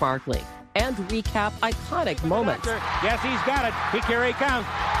Charles Barkley, and recap iconic moments. Yes, he's got it. Here he comes.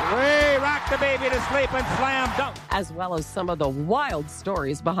 Way rock the baby to sleep and slam dunk. As well as some of the wild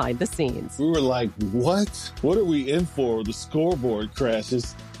stories behind the scenes. We were like, what? What are we in for? The scoreboard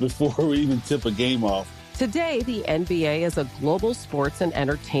crashes before we even tip a game off. Today, the NBA is a global sports and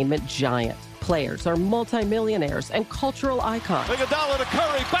entertainment giant. Players are multimillionaires and cultural icons. Iguodala to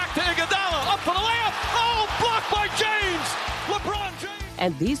Curry, back to Iguodala, up for the layup. Oh, blocked by James. LeBron James.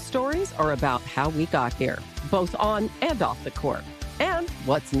 And these stories are about how we got here, both on and off the court. And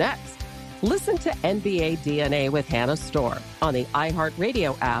what's next? Listen to NBA DNA with Hannah Storm on the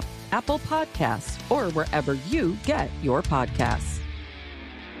iHeartRadio app, Apple Podcasts, or wherever you get your podcasts.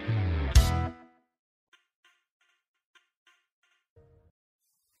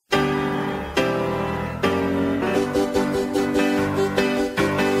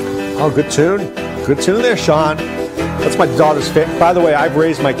 Oh, good tune. Good tune there, Sean. That's my daughter's favorite. By the way, I've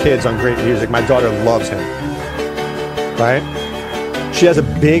raised my kids on great music. My daughter loves him. Right? She has a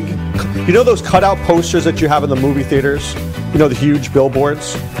big, you know those cutout posters that you have in the movie theaters? You know, the huge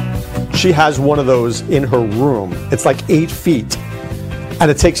billboards? She has one of those in her room. It's like 8 feet.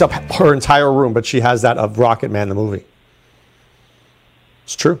 And it takes up her entire room, but she has that of Rocket Man, the movie.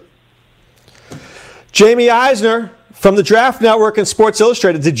 It's true. Jamie Eisner from the Draft Network and Sports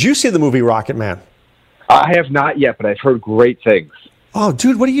Illustrated. Did you see the movie Rocket Man? I have not yet, but I've heard great things. Oh,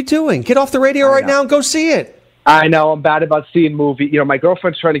 dude, what are you doing? Get off the radio right now and go see it. I know. I'm bad about seeing movies. You know, my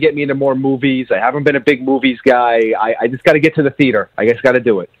girlfriend's trying to get me into more movies. I haven't been a big movies guy. I just got to get to the theater. I just got to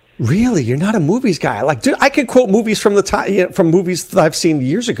do it. Really? You're not a movies guy? Like, dude, I can quote movies from the time, from movies that I've seen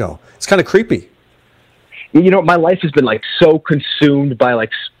years ago. It's kind of creepy. You know, my life has been like so consumed by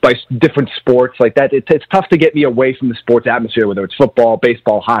different sports like that. It's tough to get me away from the sports atmosphere, whether it's football,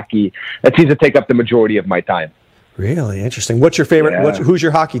 baseball, hockey. That seems to take up the majority of my time. Really interesting. What's your favorite? Yeah. Who's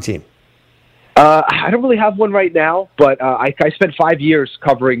your hockey team? I don't really have one right now, but I spent 5 years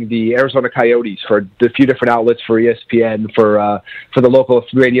covering the Arizona Coyotes for a few different outlets, for ESPN, for the local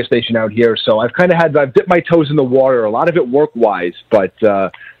radio station out here. So I've dipped my toes in the water, a lot of it work-wise, but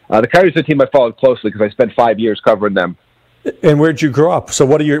the Coyotes are a team I followed closely because I spent 5 years covering them. And where'd you grow up? So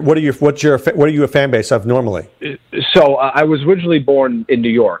what are you a fan base of normally? So I was originally born in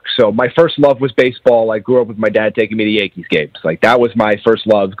New York. So my first love was baseball. I grew up with my dad taking me to Yankees games. Like, that was my first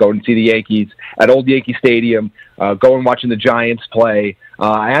love, going to see the Yankees at Old Yankee Stadium, going watching the Giants play.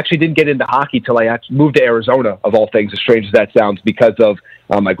 I actually didn't get into hockey till I actually moved to Arizona, of all things, as strange as that sounds, because of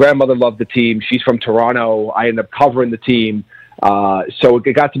my grandmother loved the team. She's from Toronto. I ended up covering the team. So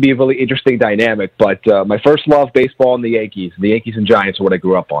it got to be a really interesting dynamic. But my first love, baseball, and the Yankees. The Yankees and Giants are what I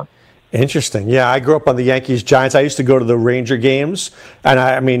grew up on. Interesting. Yeah, I grew up on the Yankees, Giants. I used to go to the Ranger games, and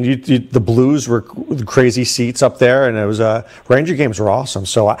the Blues were crazy seats up there, and it was Ranger games were awesome.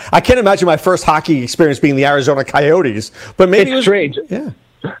 So I can't imagine my first hockey experience being the Arizona Coyotes, but maybe it's strange. Yeah.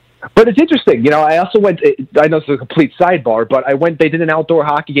 But it's interesting. You know, I also went, I know it's a complete sidebar, but they did an outdoor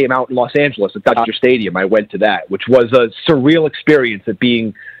hockey game out in Los Angeles at Dodger Stadium. I went to that, which was a surreal experience, at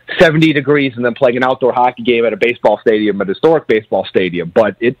being 70 degrees and then playing an outdoor hockey game at a baseball stadium, an historic baseball stadium.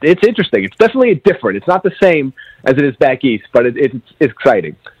 But it's interesting. It's definitely different. It's not the same as it is back east, but it's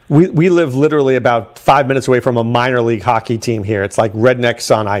exciting. We live literally about 5 minutes away from a minor league hockey team here. It's like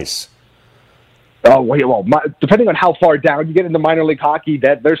rednecks on ice. Oh, well, depending on how far down you get into minor league hockey,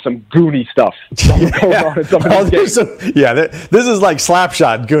 there's some Goonie stuff going on in some of these games. This is like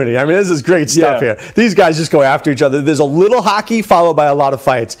Slapshot Goonie. I mean, this is great stuff here. These guys just go after each other. There's a little hockey followed by a lot of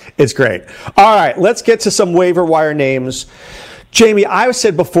fights. It's great. All right, let's get to some waiver wire names. Jamie, I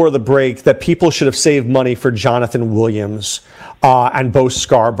said before the break that people should have saved money for Jonathan Williams and Bo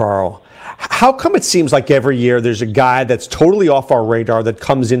Scarborough. How come it seems like every year there's a guy that's totally off our radar that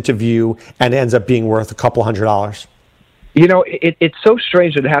comes into view and ends up being worth a couple $100? You know, it's so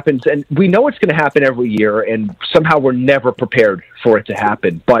strange that it happens, and we know it's going to happen every year, and somehow we're never prepared for it to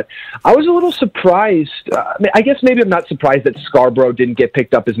happen. But I was a little surprised. I guess maybe I'm not surprised that Scarborough didn't get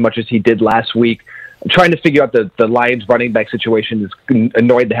picked up as much as he did last week. I'm trying to figure out the Lions running back situation has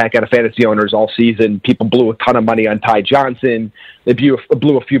annoyed the heck out of fantasy owners all season. People blew a ton of money on Ty Johnson. They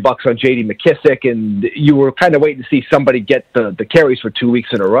blew a few bucks on J.D. McKissick, and you were kind of waiting to see somebody get the carries for 2 weeks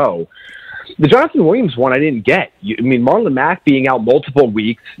in a row. The Jonathan Williams one I didn't get. Marlon Mack being out multiple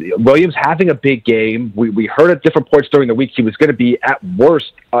weeks, Williams having a big game. We heard at different points during the week he was going to be, at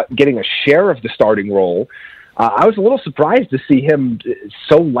worst, getting a share of the starting role. I was a little surprised to see him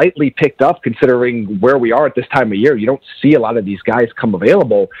so lightly picked up considering where we are at this time of year. You don't see a lot of these guys come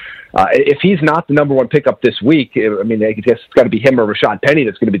available. If he's not the number one pickup this week, I guess it's got to be him or Rashad Penny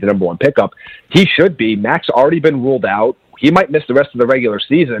that's going to be the number one pickup. He should be. Mack's already been ruled out. He might miss the rest of the regular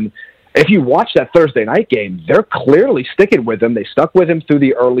season. If you watch that Thursday night game, they're clearly sticking with him. They stuck with him through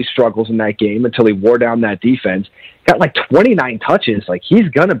the early struggles in that game until he wore down that defense. Got like 29 touches. Like, he's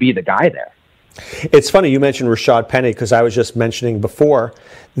going to be the guy there. It's funny you mentioned Rashad Penny because I was just mentioning before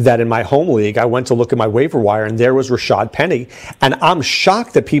that in my home league, I went to look at my waiver wire and there was Rashad Penny. And I'm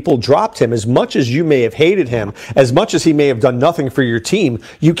shocked that people dropped him. As much as you may have hated him, as much as he may have done nothing for your team,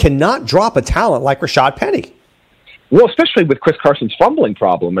 you cannot drop a talent like Rashad Penny. Well, especially with Chris Carson's fumbling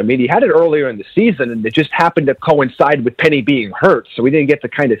problem. I mean, he had it earlier in the season, and it just happened to coincide with Penny being hurt, so we didn't get to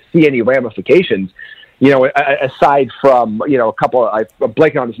kind of see any ramifications. Aside from, a couple of, I'm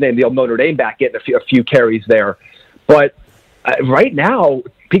blanking on his name, the old Notre Dame back getting a few carries there. But right now,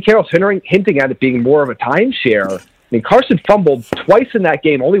 Pete Carroll's hinting at it being more of a timeshare. I mean, Carson fumbled twice in that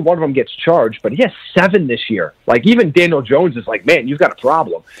game. Only one of them gets charged, but he has 7 this year. Like, even Daniel Jones is like, man, you've got a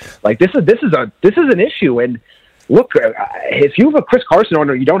problem. Like, this is an issue. And look, if you have a Chris Carson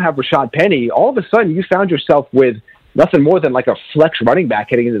owner, you don't have Rashad Penny, all of a sudden you found yourself with nothing more than like a flex running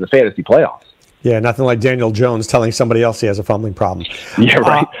back heading into the fantasy playoffs. Yeah, nothing like Daniel Jones telling somebody else he has a fumbling problem. Yeah,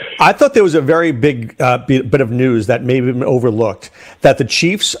 right. I thought there was a very big bit of news that may have been overlooked, that the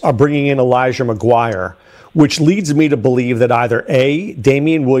Chiefs are bringing in Elijah McGuire, which leads me to believe that either A,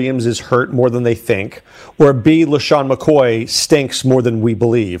 Damian Williams is hurt more than they think, or B, LaShawn McCoy stinks more than we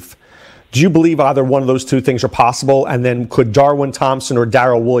believe. Do you believe either one of those two things are possible? And then could Darwin Thompson or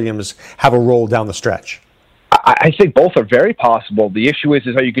Darrell Williams have a role down the stretch? I think both are very possible. The issue is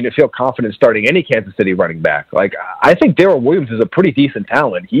are you going to feel confident starting any Kansas City running back? Like, I think Darrell Williams is a pretty decent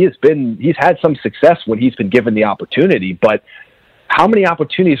talent. He's had some success when he's been given the opportunity, but how many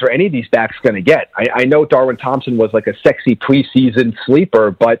opportunities are any of these backs going to get? I know Darwin Thompson was like a sexy preseason sleeper,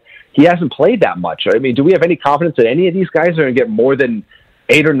 but he hasn't played that much. I mean, do we have any confidence that any of these guys are going to get more than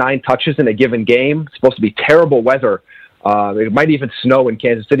 8 or 9 touches in a given game? It's supposed to be terrible weather. It might even snow in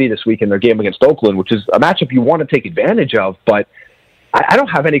Kansas City this week in their game against Oakland, which is a matchup you want to take advantage of. But I don't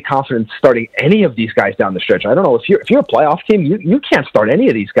have any confidence starting any of these guys down the stretch. I don't know if you're a playoff team, you can't start any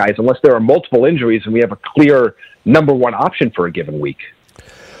of these guys unless there are multiple injuries and we have a clear number one option for a given week.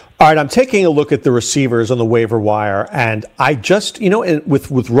 All right, I'm taking a look at the receivers on the waiver wire, and I just,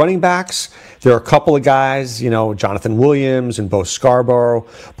 with running backs, there are a couple of guys, Jonathan Williams and Bo Scarborough,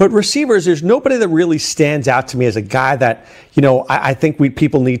 but receivers, there's nobody that really stands out to me as a guy that, I think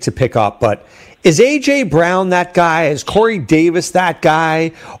people need to pick up. But is A.J. Brown that guy? Is Corey Davis that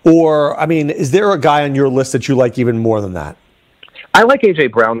guy? Or, is there a guy on your list that you like even more than that? I like A.J.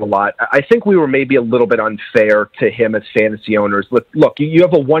 Brown a lot. I think we were maybe a little bit unfair to him as fantasy owners. Look, you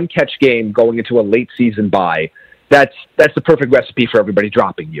have a one-catch game going into a late-season bye. That's the perfect recipe for everybody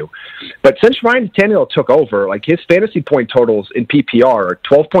dropping you. But since Ryan Tannehill took over, like, his fantasy point totals in PPR are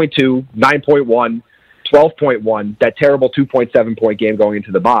 12.2, 9.1, 12.1, that terrible 2.7-point game going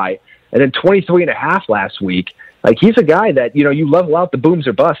into the bye, and then 23.5 last week. Like, he's a guy that, you level out the booms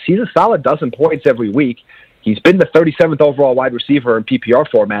or busts. He's a solid dozen points every week. He's been the 37th overall wide receiver in PPR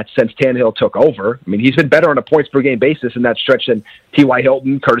formats since Tannehill took over. I mean, he's been better on a points-per-game basis in that stretch than T.Y.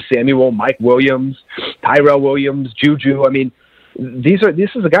 Hilton, Curtis Samuel, Mike Williams, Tyrell Williams, Juju. I mean, this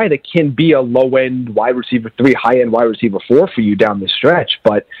is a guy that can be a low-end wide receiver 3, high-end wide receiver 4 for you down the stretch.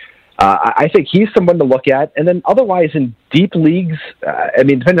 But I think he's someone to look at. And then otherwise in deep leagues,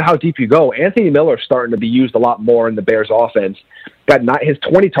 depending on how deep you go, Anthony Miller's starting to be used a lot more in the Bears offense. Got his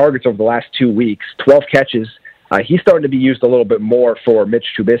 20 targets over the last 2 weeks, 12 catches. He's starting to be used a little bit more for Mitch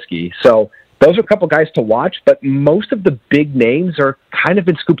Trubisky. So those are a couple guys to watch, but most of the big names are kind of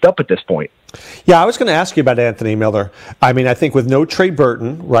been scooped up at this point. Yeah, I was going to ask you about Anthony Miller. I mean, I think with no Trey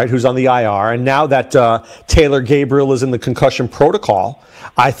Burton, right, who's on the IR, and now that Taylor Gabriel is in the concussion protocol,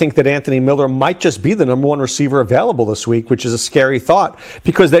 I think that Anthony Miller might just be the number one receiver available this week, which is a scary thought,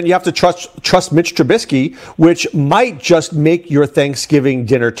 because then you have to trust Mitch Trubisky, which might just make your Thanksgiving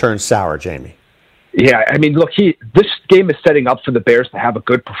dinner turn sour, Jamie. Yeah, I mean, look, this game is setting up for the Bears to have a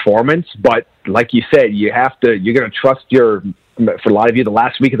good performance, but like you said, you're going to trust for a lot of you, the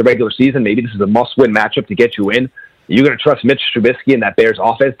last week of the regular season, maybe this is a must-win matchup to get you in. You're going to trust Mitch Trubisky and that Bears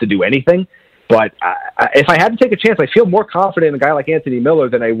offense to do anything. But if I had to take a chance, I feel more confident in a guy like Anthony Miller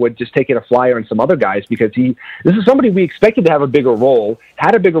than I would just taking a flyer on some other guys, because this is somebody we expected to have a bigger role,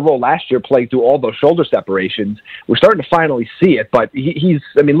 had a bigger role last year playing through all those shoulder separations. We're starting to finally see it, but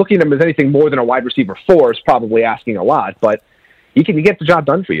looking at him as anything more than a wide receiver 4 is probably asking a lot, but he can get the job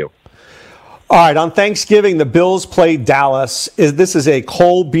done for you. All right, on Thanksgiving, the Bills play Dallas. This is a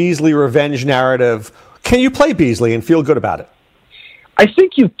Cole Beasley revenge narrative. Can you play Beasley and feel good about it? I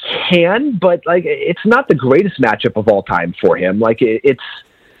think you can, but it's not the greatest matchup of all time for him.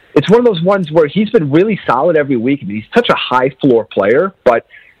 It's one of those ones where he's been really solid every week, and he's such a high floor player. But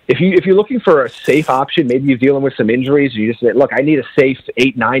if you're looking for a safe option, maybe you're dealing with some injuries, you just say, look, I need a safe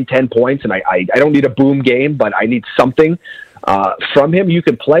 8, 9, 10 points, and I don't need a boom game, but I need something from him. You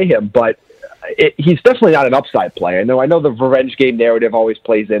can play him, but he's definitely not an upside play. I know the revenge game narrative always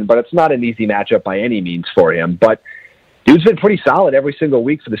plays in, but it's not an easy matchup by any means for him. But dude's been pretty solid every single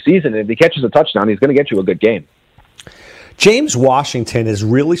week for the season, and if he catches a touchdown, he's going to get you a good game. James Washington is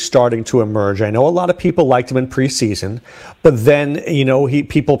really starting to emerge. I know a lot of people liked him in preseason, but then,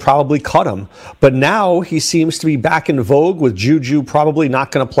 people probably cut him. But now he seems to be back in vogue, with Juju probably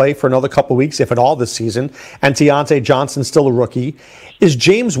not going to play for another couple of weeks, if at all, this season, and Deontay Johnson still a rookie. Is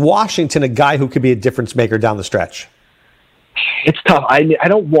James Washington a guy who could be a difference maker down the stretch? It's tough. I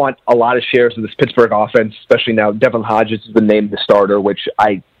don't want a lot of shares of this Pittsburgh offense, especially now Devin Hodges has been named the starter, which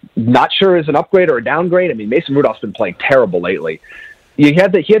I'm not sure is an upgrade or a downgrade. I mean, Mason Rudolph's been playing terrible lately. He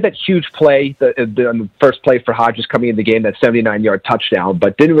had that huge play, on the first play for Hodges coming in the game, that 79-yard touchdown,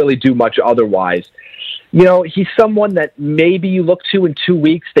 but didn't really do much otherwise. He's someone that maybe you look to in 2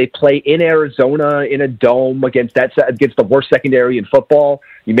 weeks. They play in Arizona in a dome against the worst secondary in football.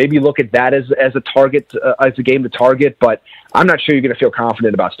 You maybe look at that as a target, as a game to target, but I'm not sure you're going to feel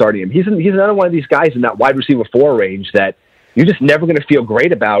confident about starting him. He's another one of these guys in that wide receiver 4 range that you're just never going to feel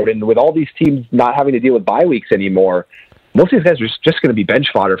great about. And with all these teams not having to deal with bye weeks anymore, most of these guys are just going to be bench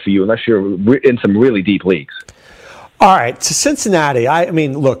fodder for you unless you're in some really deep leagues. All right, to Cincinnati, I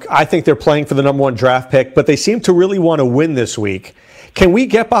mean, look, I think they're playing for the number 1 draft pick, but they seem to really want to win this week. Can we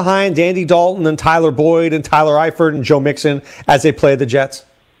get behind Andy Dalton and Tyler Boyd and Tyler Eifert and Joe Mixon as they play the Jets?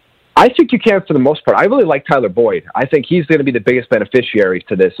 I think you can for the most part. I really like Tyler Boyd. I think he's going to be the biggest beneficiary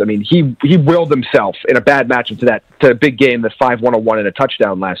to this. I mean, he willed himself in a bad matchup to a big game, the 5-101 and a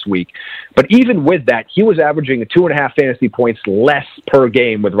touchdown last week. But even with that, he was averaging 2.5 fantasy points less per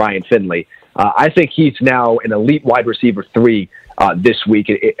game with Ryan Finley. I think he's now an elite wide receiver 3 this week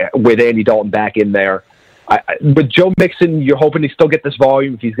with Andy Dalton back in there. With Joe Mixon, you're hoping to still get this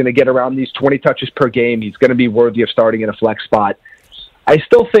volume. If he's going to get around these 20 touches per game, he's going to be worthy of starting in a flex spot. I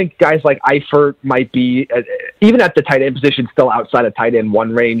still think guys like Eifert might be, even at the tight end position, still outside of tight end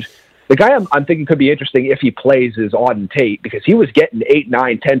 1 range. The guy I'm thinking could be interesting if he plays is Auden Tate, because he was getting 8,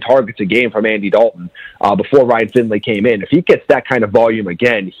 9, 10 targets a game from Andy Dalton before Ryan Finley came in. If he gets that kind of volume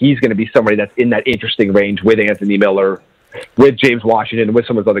again, he's going to be somebody that's in that interesting range with Anthony Miller, with James Washington, and with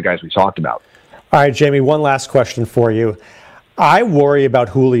some of those other guys we talked about. All right, Jamie, one last question for you. I worry about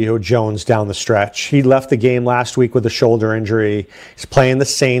Julio Jones down the stretch. He left the game last week with a shoulder injury. He's playing the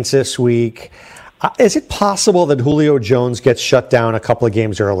Saints this week. Is it possible that Julio Jones gets shut down a couple of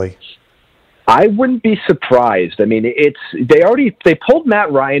games early? I wouldn't be surprised. I mean, they pulled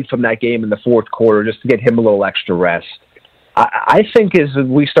Matt Ryan from that game in the fourth quarter just to get him a little extra rest. I think as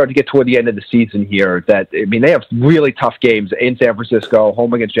we start to get toward the end of the season here, they have really tough games in San Francisco,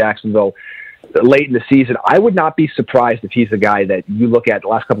 home against Jacksonville, late in the season. I would not be surprised if he's a guy that you look at the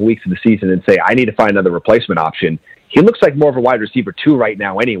last couple of weeks of the season and say, I need to find another replacement option. He looks like more of a wide receiver 2 right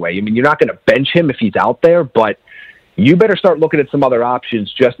now anyway. I mean, you're not going to bench him if he's out there, but you better start looking at some other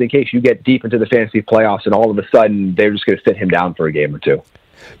options just in case you get deep into the fantasy playoffs and all of a sudden they're just going to sit him down for a game or 2.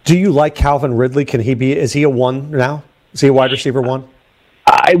 Do you like Calvin Ridley? Is he a 1 now? Is he a wide receiver 1?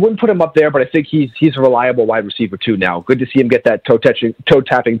 I wouldn't put him up there, but I think he's a reliable wide receiver 2 now. Good to see him get that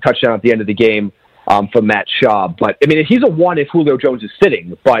toe-tapping touchdown at the end of the game from Matt Shaw. But, I mean, he's a 1 if Julio Jones is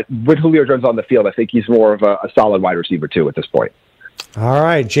sitting, but with Julio Jones on the field, I think he's more of a solid wide receiver 2 at this point. All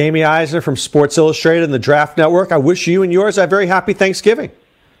right, Jamie Eisner from Sports Illustrated and the Draft Network. I wish you and yours a very happy Thanksgiving.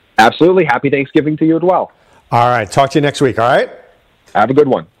 Absolutely. Happy Thanksgiving to you as well. All right, talk to you next week, all right? Have a good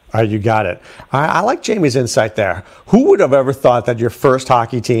one. All right, you got it. I like Jamie's insight there. Who would have ever thought that your first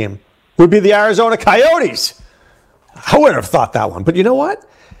hockey team would be the Arizona Coyotes? I wouldn't have thought that one. But you know what?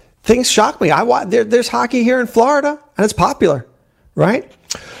 Things shock me. There's hockey here in Florida, and it's popular, right?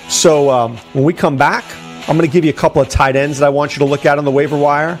 So when we come back, I'm going to give you a couple of tight ends that I want you to look at on the waiver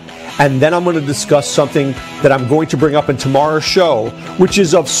wire. And then I'm going to discuss something that I'm going to bring up in tomorrow's show, which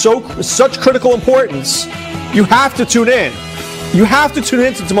is of such critical importance. You have to tune in. You have to tune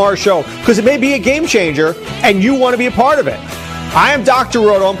in to tomorrow's show because it may be a game changer and you want to be a part of it. I am Dr.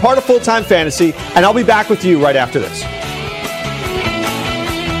 Roto. I'm part of Full Time Fantasy, and I'll be back with you right after this.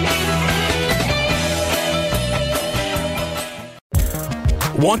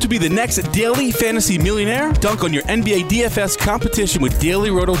 Want to be the next daily fantasy millionaire? Dunk on your NBA DFS competition with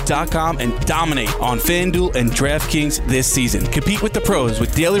DailyRoto.com and dominate on FanDuel and DraftKings this season. Compete with the pros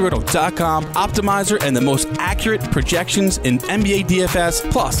with DailyRoto.com, Optimizer, and the most accurate projections in NBA DFS,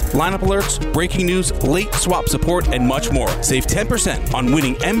 plus lineup alerts, breaking news, late swap support, and much more. Save 10% on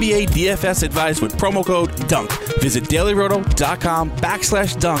winning NBA DFS advice with promo code DUNK. Visit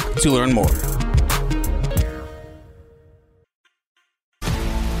DailyRoto.com/dunk to learn more.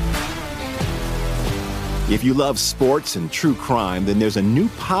 If you love sports and true crime, then there's a new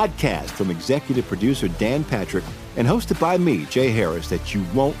podcast from executive producer Dan Patrick and hosted by me, Jay Harris, that you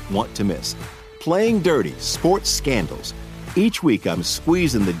won't want to miss. Playing Dirty: Sports Scandals. Each week, I'm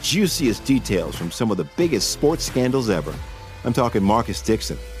squeezing the juiciest details from some of the biggest sports scandals ever. I'm talking Marcus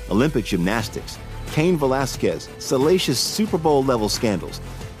Dixon, Olympic gymnastics, Cain Velasquez, salacious Super Bowl-level scandals.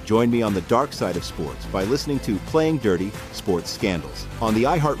 Join me on the dark side of sports by listening to Playing Dirty: Sports Scandals on the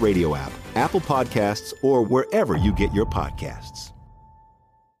iHeartRadio app, Apple Podcasts, or wherever you get your podcasts.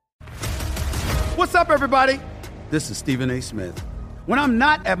 What's up, everybody? This is Stephen A. Smith. When I'm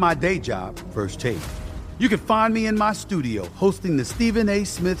not at my day job, First Take, you can find me in my studio hosting the Stephen A.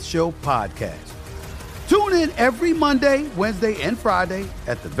 Smith Show podcast. Tune in every Monday, Wednesday, and Friday,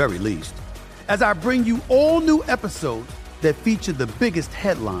 at the very least, as I bring you all new episodes that feature the biggest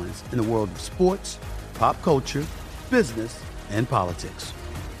headlines in the world of sports, pop culture, business, and politics.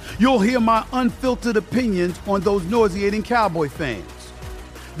 You'll hear my unfiltered opinions on those nauseating Cowboy fans,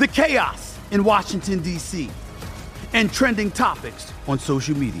 the chaos in Washington, D.C., and trending topics on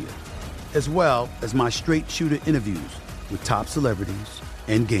social media, as well as my straight shooter interviews with top celebrities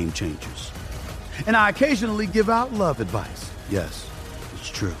and game changers. And I occasionally give out love advice. Yes, it's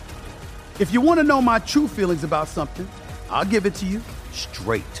true. If you want to know my true feelings about something, I'll give it to you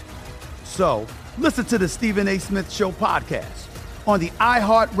straight. So listen to the Stephen A. Smith Show podcast on the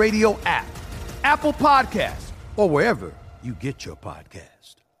iHeartRadio app, Apple Podcasts, or wherever you get your podcast.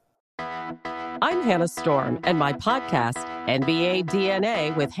 I'm Hannah Storm, and my podcast, NBA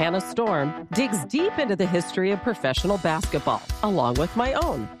DNA with Hannah Storm, digs deep into the history of professional basketball, along with my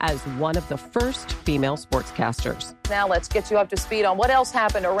own, as one of the first female sportscasters. Now let's get you up to speed on what else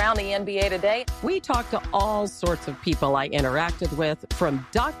happened around the NBA today. We talked to all sorts of people I interacted with, from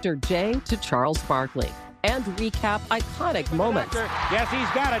Dr. J to Charles Barkley, and recap iconic moments. Yes, he's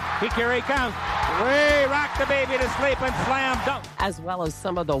got it. Here he comes. Way rock the baby to sleep and slam dunk. As well as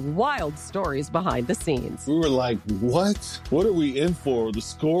some of the wild stories behind the scenes. We were like, what? What are we in for? The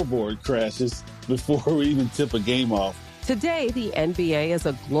scoreboard crashes before we even tip a game off. Today, the NBA is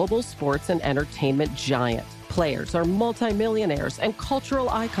a global sports and entertainment giant. Players are multimillionaires and cultural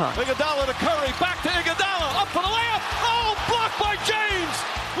icons. Iguodala to Curry, back to Iguodala, up for the layup. Oh, blocked by James.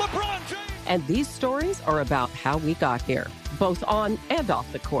 LeBron James. And these stories are about how we got here, both on and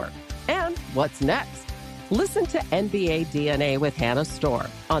off the court. And what's next? Listen to NBA DNA with Hannah Storm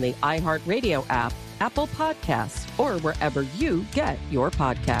on the iHeartRadio app, Apple Podcasts, or wherever you get your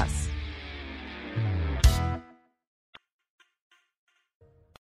podcasts.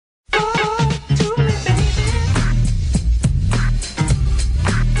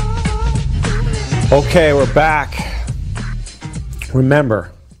 Okay, we're back.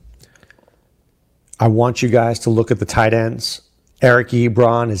 Remember, I want you guys to look at the tight ends. Eric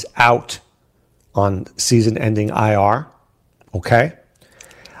Ebron is out on season-ending IR. Okay?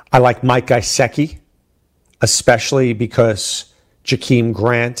 I like Mike Gesicki, especially because Jakeem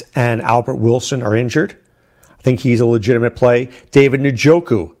Grant and Albert Wilson are injured. I think he's a legitimate play. David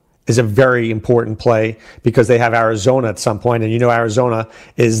Njoku is a very important play because they have Arizona at some point, and you know Arizona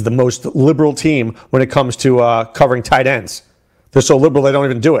is the most liberal team when it comes to covering tight ends. They're so liberal they don't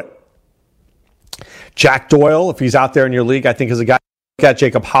even do it. Jack Doyle, if he's out there in your league, I think is a guy.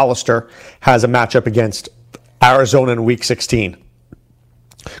 Jacob Hollister has a matchup against Arizona in Week 16.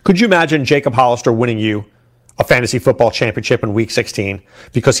 Could you imagine Jacob Hollister winning you a fantasy football championship in week 16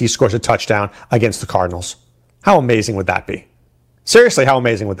 because he scores a touchdown against the Cardinals? How amazing would that be? Seriously, how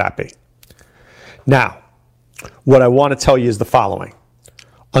amazing would that be? Now, what I want to tell you is the following.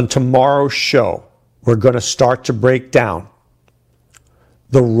 On tomorrow's show, we're going to start to break down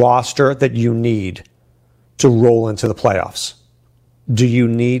the roster that you need to roll into the playoffs. Do you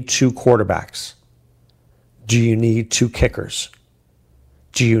need 2 quarterbacks? Do you need 2 kickers?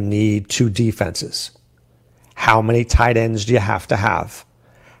 Do you need 2 defenses? How many tight ends do you have to have?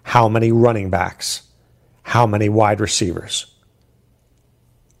 How many running backs? How many wide receivers?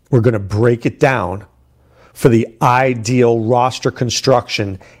 We're going to break it down for the ideal roster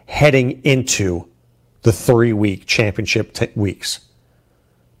construction heading into the 3-week championship weeks.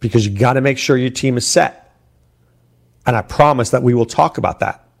 Because you got to make sure your team is set. And I promise that we will talk about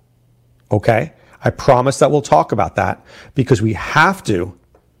that. Okay? I promise that we'll talk about that because we have to,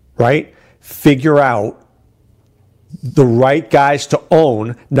 right, figure out the right guys to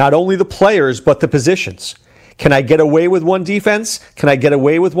own, not only the players, but the positions. Can I get away with 1 defense? Can I get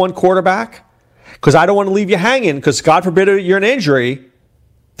away with 1 quarterback? Because I don't want to leave you hanging because, God forbid, you're an injury,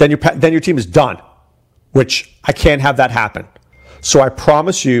 then your team is done, which I can't have that happen. So I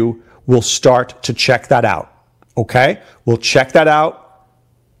promise you we'll start to check that out, okay? We'll check that out,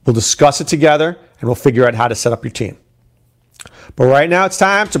 we'll discuss it together, and we'll figure out how to set up your team. But right now it's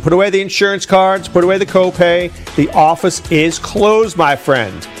time to put away the insurance cards, put away the copay. The office is closed, my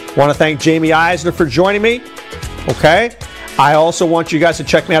friend. I want to thank Jamie Eisner for joining me, okay? I also want you guys to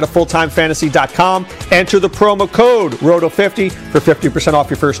check me out at fulltimefantasy.com. Enter the promo code ROTO50 for 50% off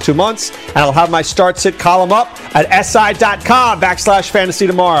your first 2 months. And I'll have my start-sit column up at si.com/fantasy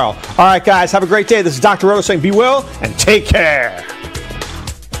tomorrow. All right, guys, have a great day. This is Dr. Roto saying be well and take care.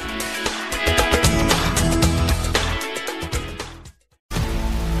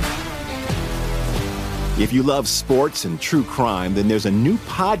 If you love sports and true crime, then there's a new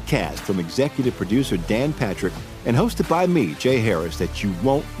podcast from executive producer Dan Patrick and hosted by me, Jay Harris, that you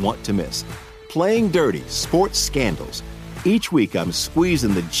won't want to miss. Playing Dirty: Sports Scandals. Each week, I'm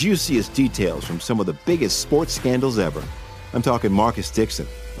squeezing the juiciest details from some of the biggest sports scandals ever. I'm talking Marcus Dixon,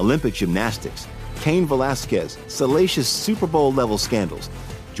 Olympic gymnastics, Cain Velasquez, salacious Super Bowl-level scandals.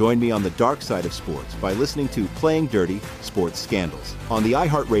 Join me on the dark side of sports by listening to Playing Dirty: Sports Scandals on the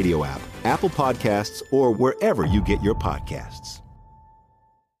iHeartRadio app, Apple Podcasts, or wherever you get your podcasts.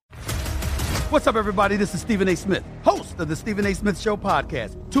 What's up, everybody? This is Stephen A. Smith, host of the Stephen A. Smith Show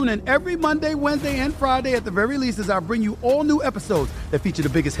podcast. Tune in every Monday, Wednesday, and Friday at the very least as I bring you all new episodes that feature the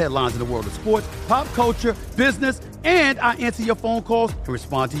biggest headlines in the world of sports, pop culture, business, and I answer your phone calls and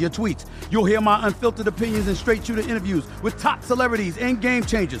respond to your tweets. You'll hear my unfiltered opinions and straight-shooter interviews with top celebrities and game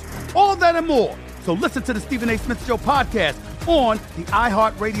changers. All that and more. So listen to the Stephen A. Smith Show podcast on the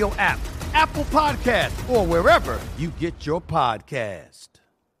iHeartRadio app, Apple Podcasts, or wherever you get your podcast.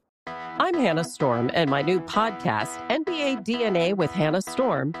 I'm Hannah Storm, and my new podcast, NBA DNA with Hannah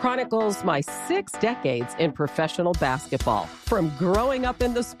Storm, chronicles my 6 decades in professional basketball. From growing up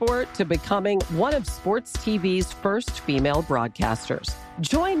in the sport to becoming one of sports TV's first female broadcasters.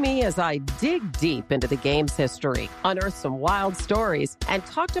 Join me as I dig deep into the game's history, unearth some wild stories, and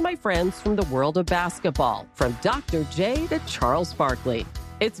talk to my friends from the world of basketball, from Dr. J to Charles Barkley.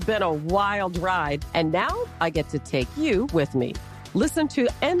 It's been a wild ride, and now I get to take you with me. Listen to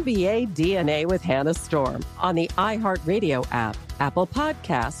NBA DNA with Hannah Storm on the iHeartRadio app, Apple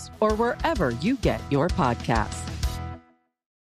Podcasts, or wherever you get your podcasts.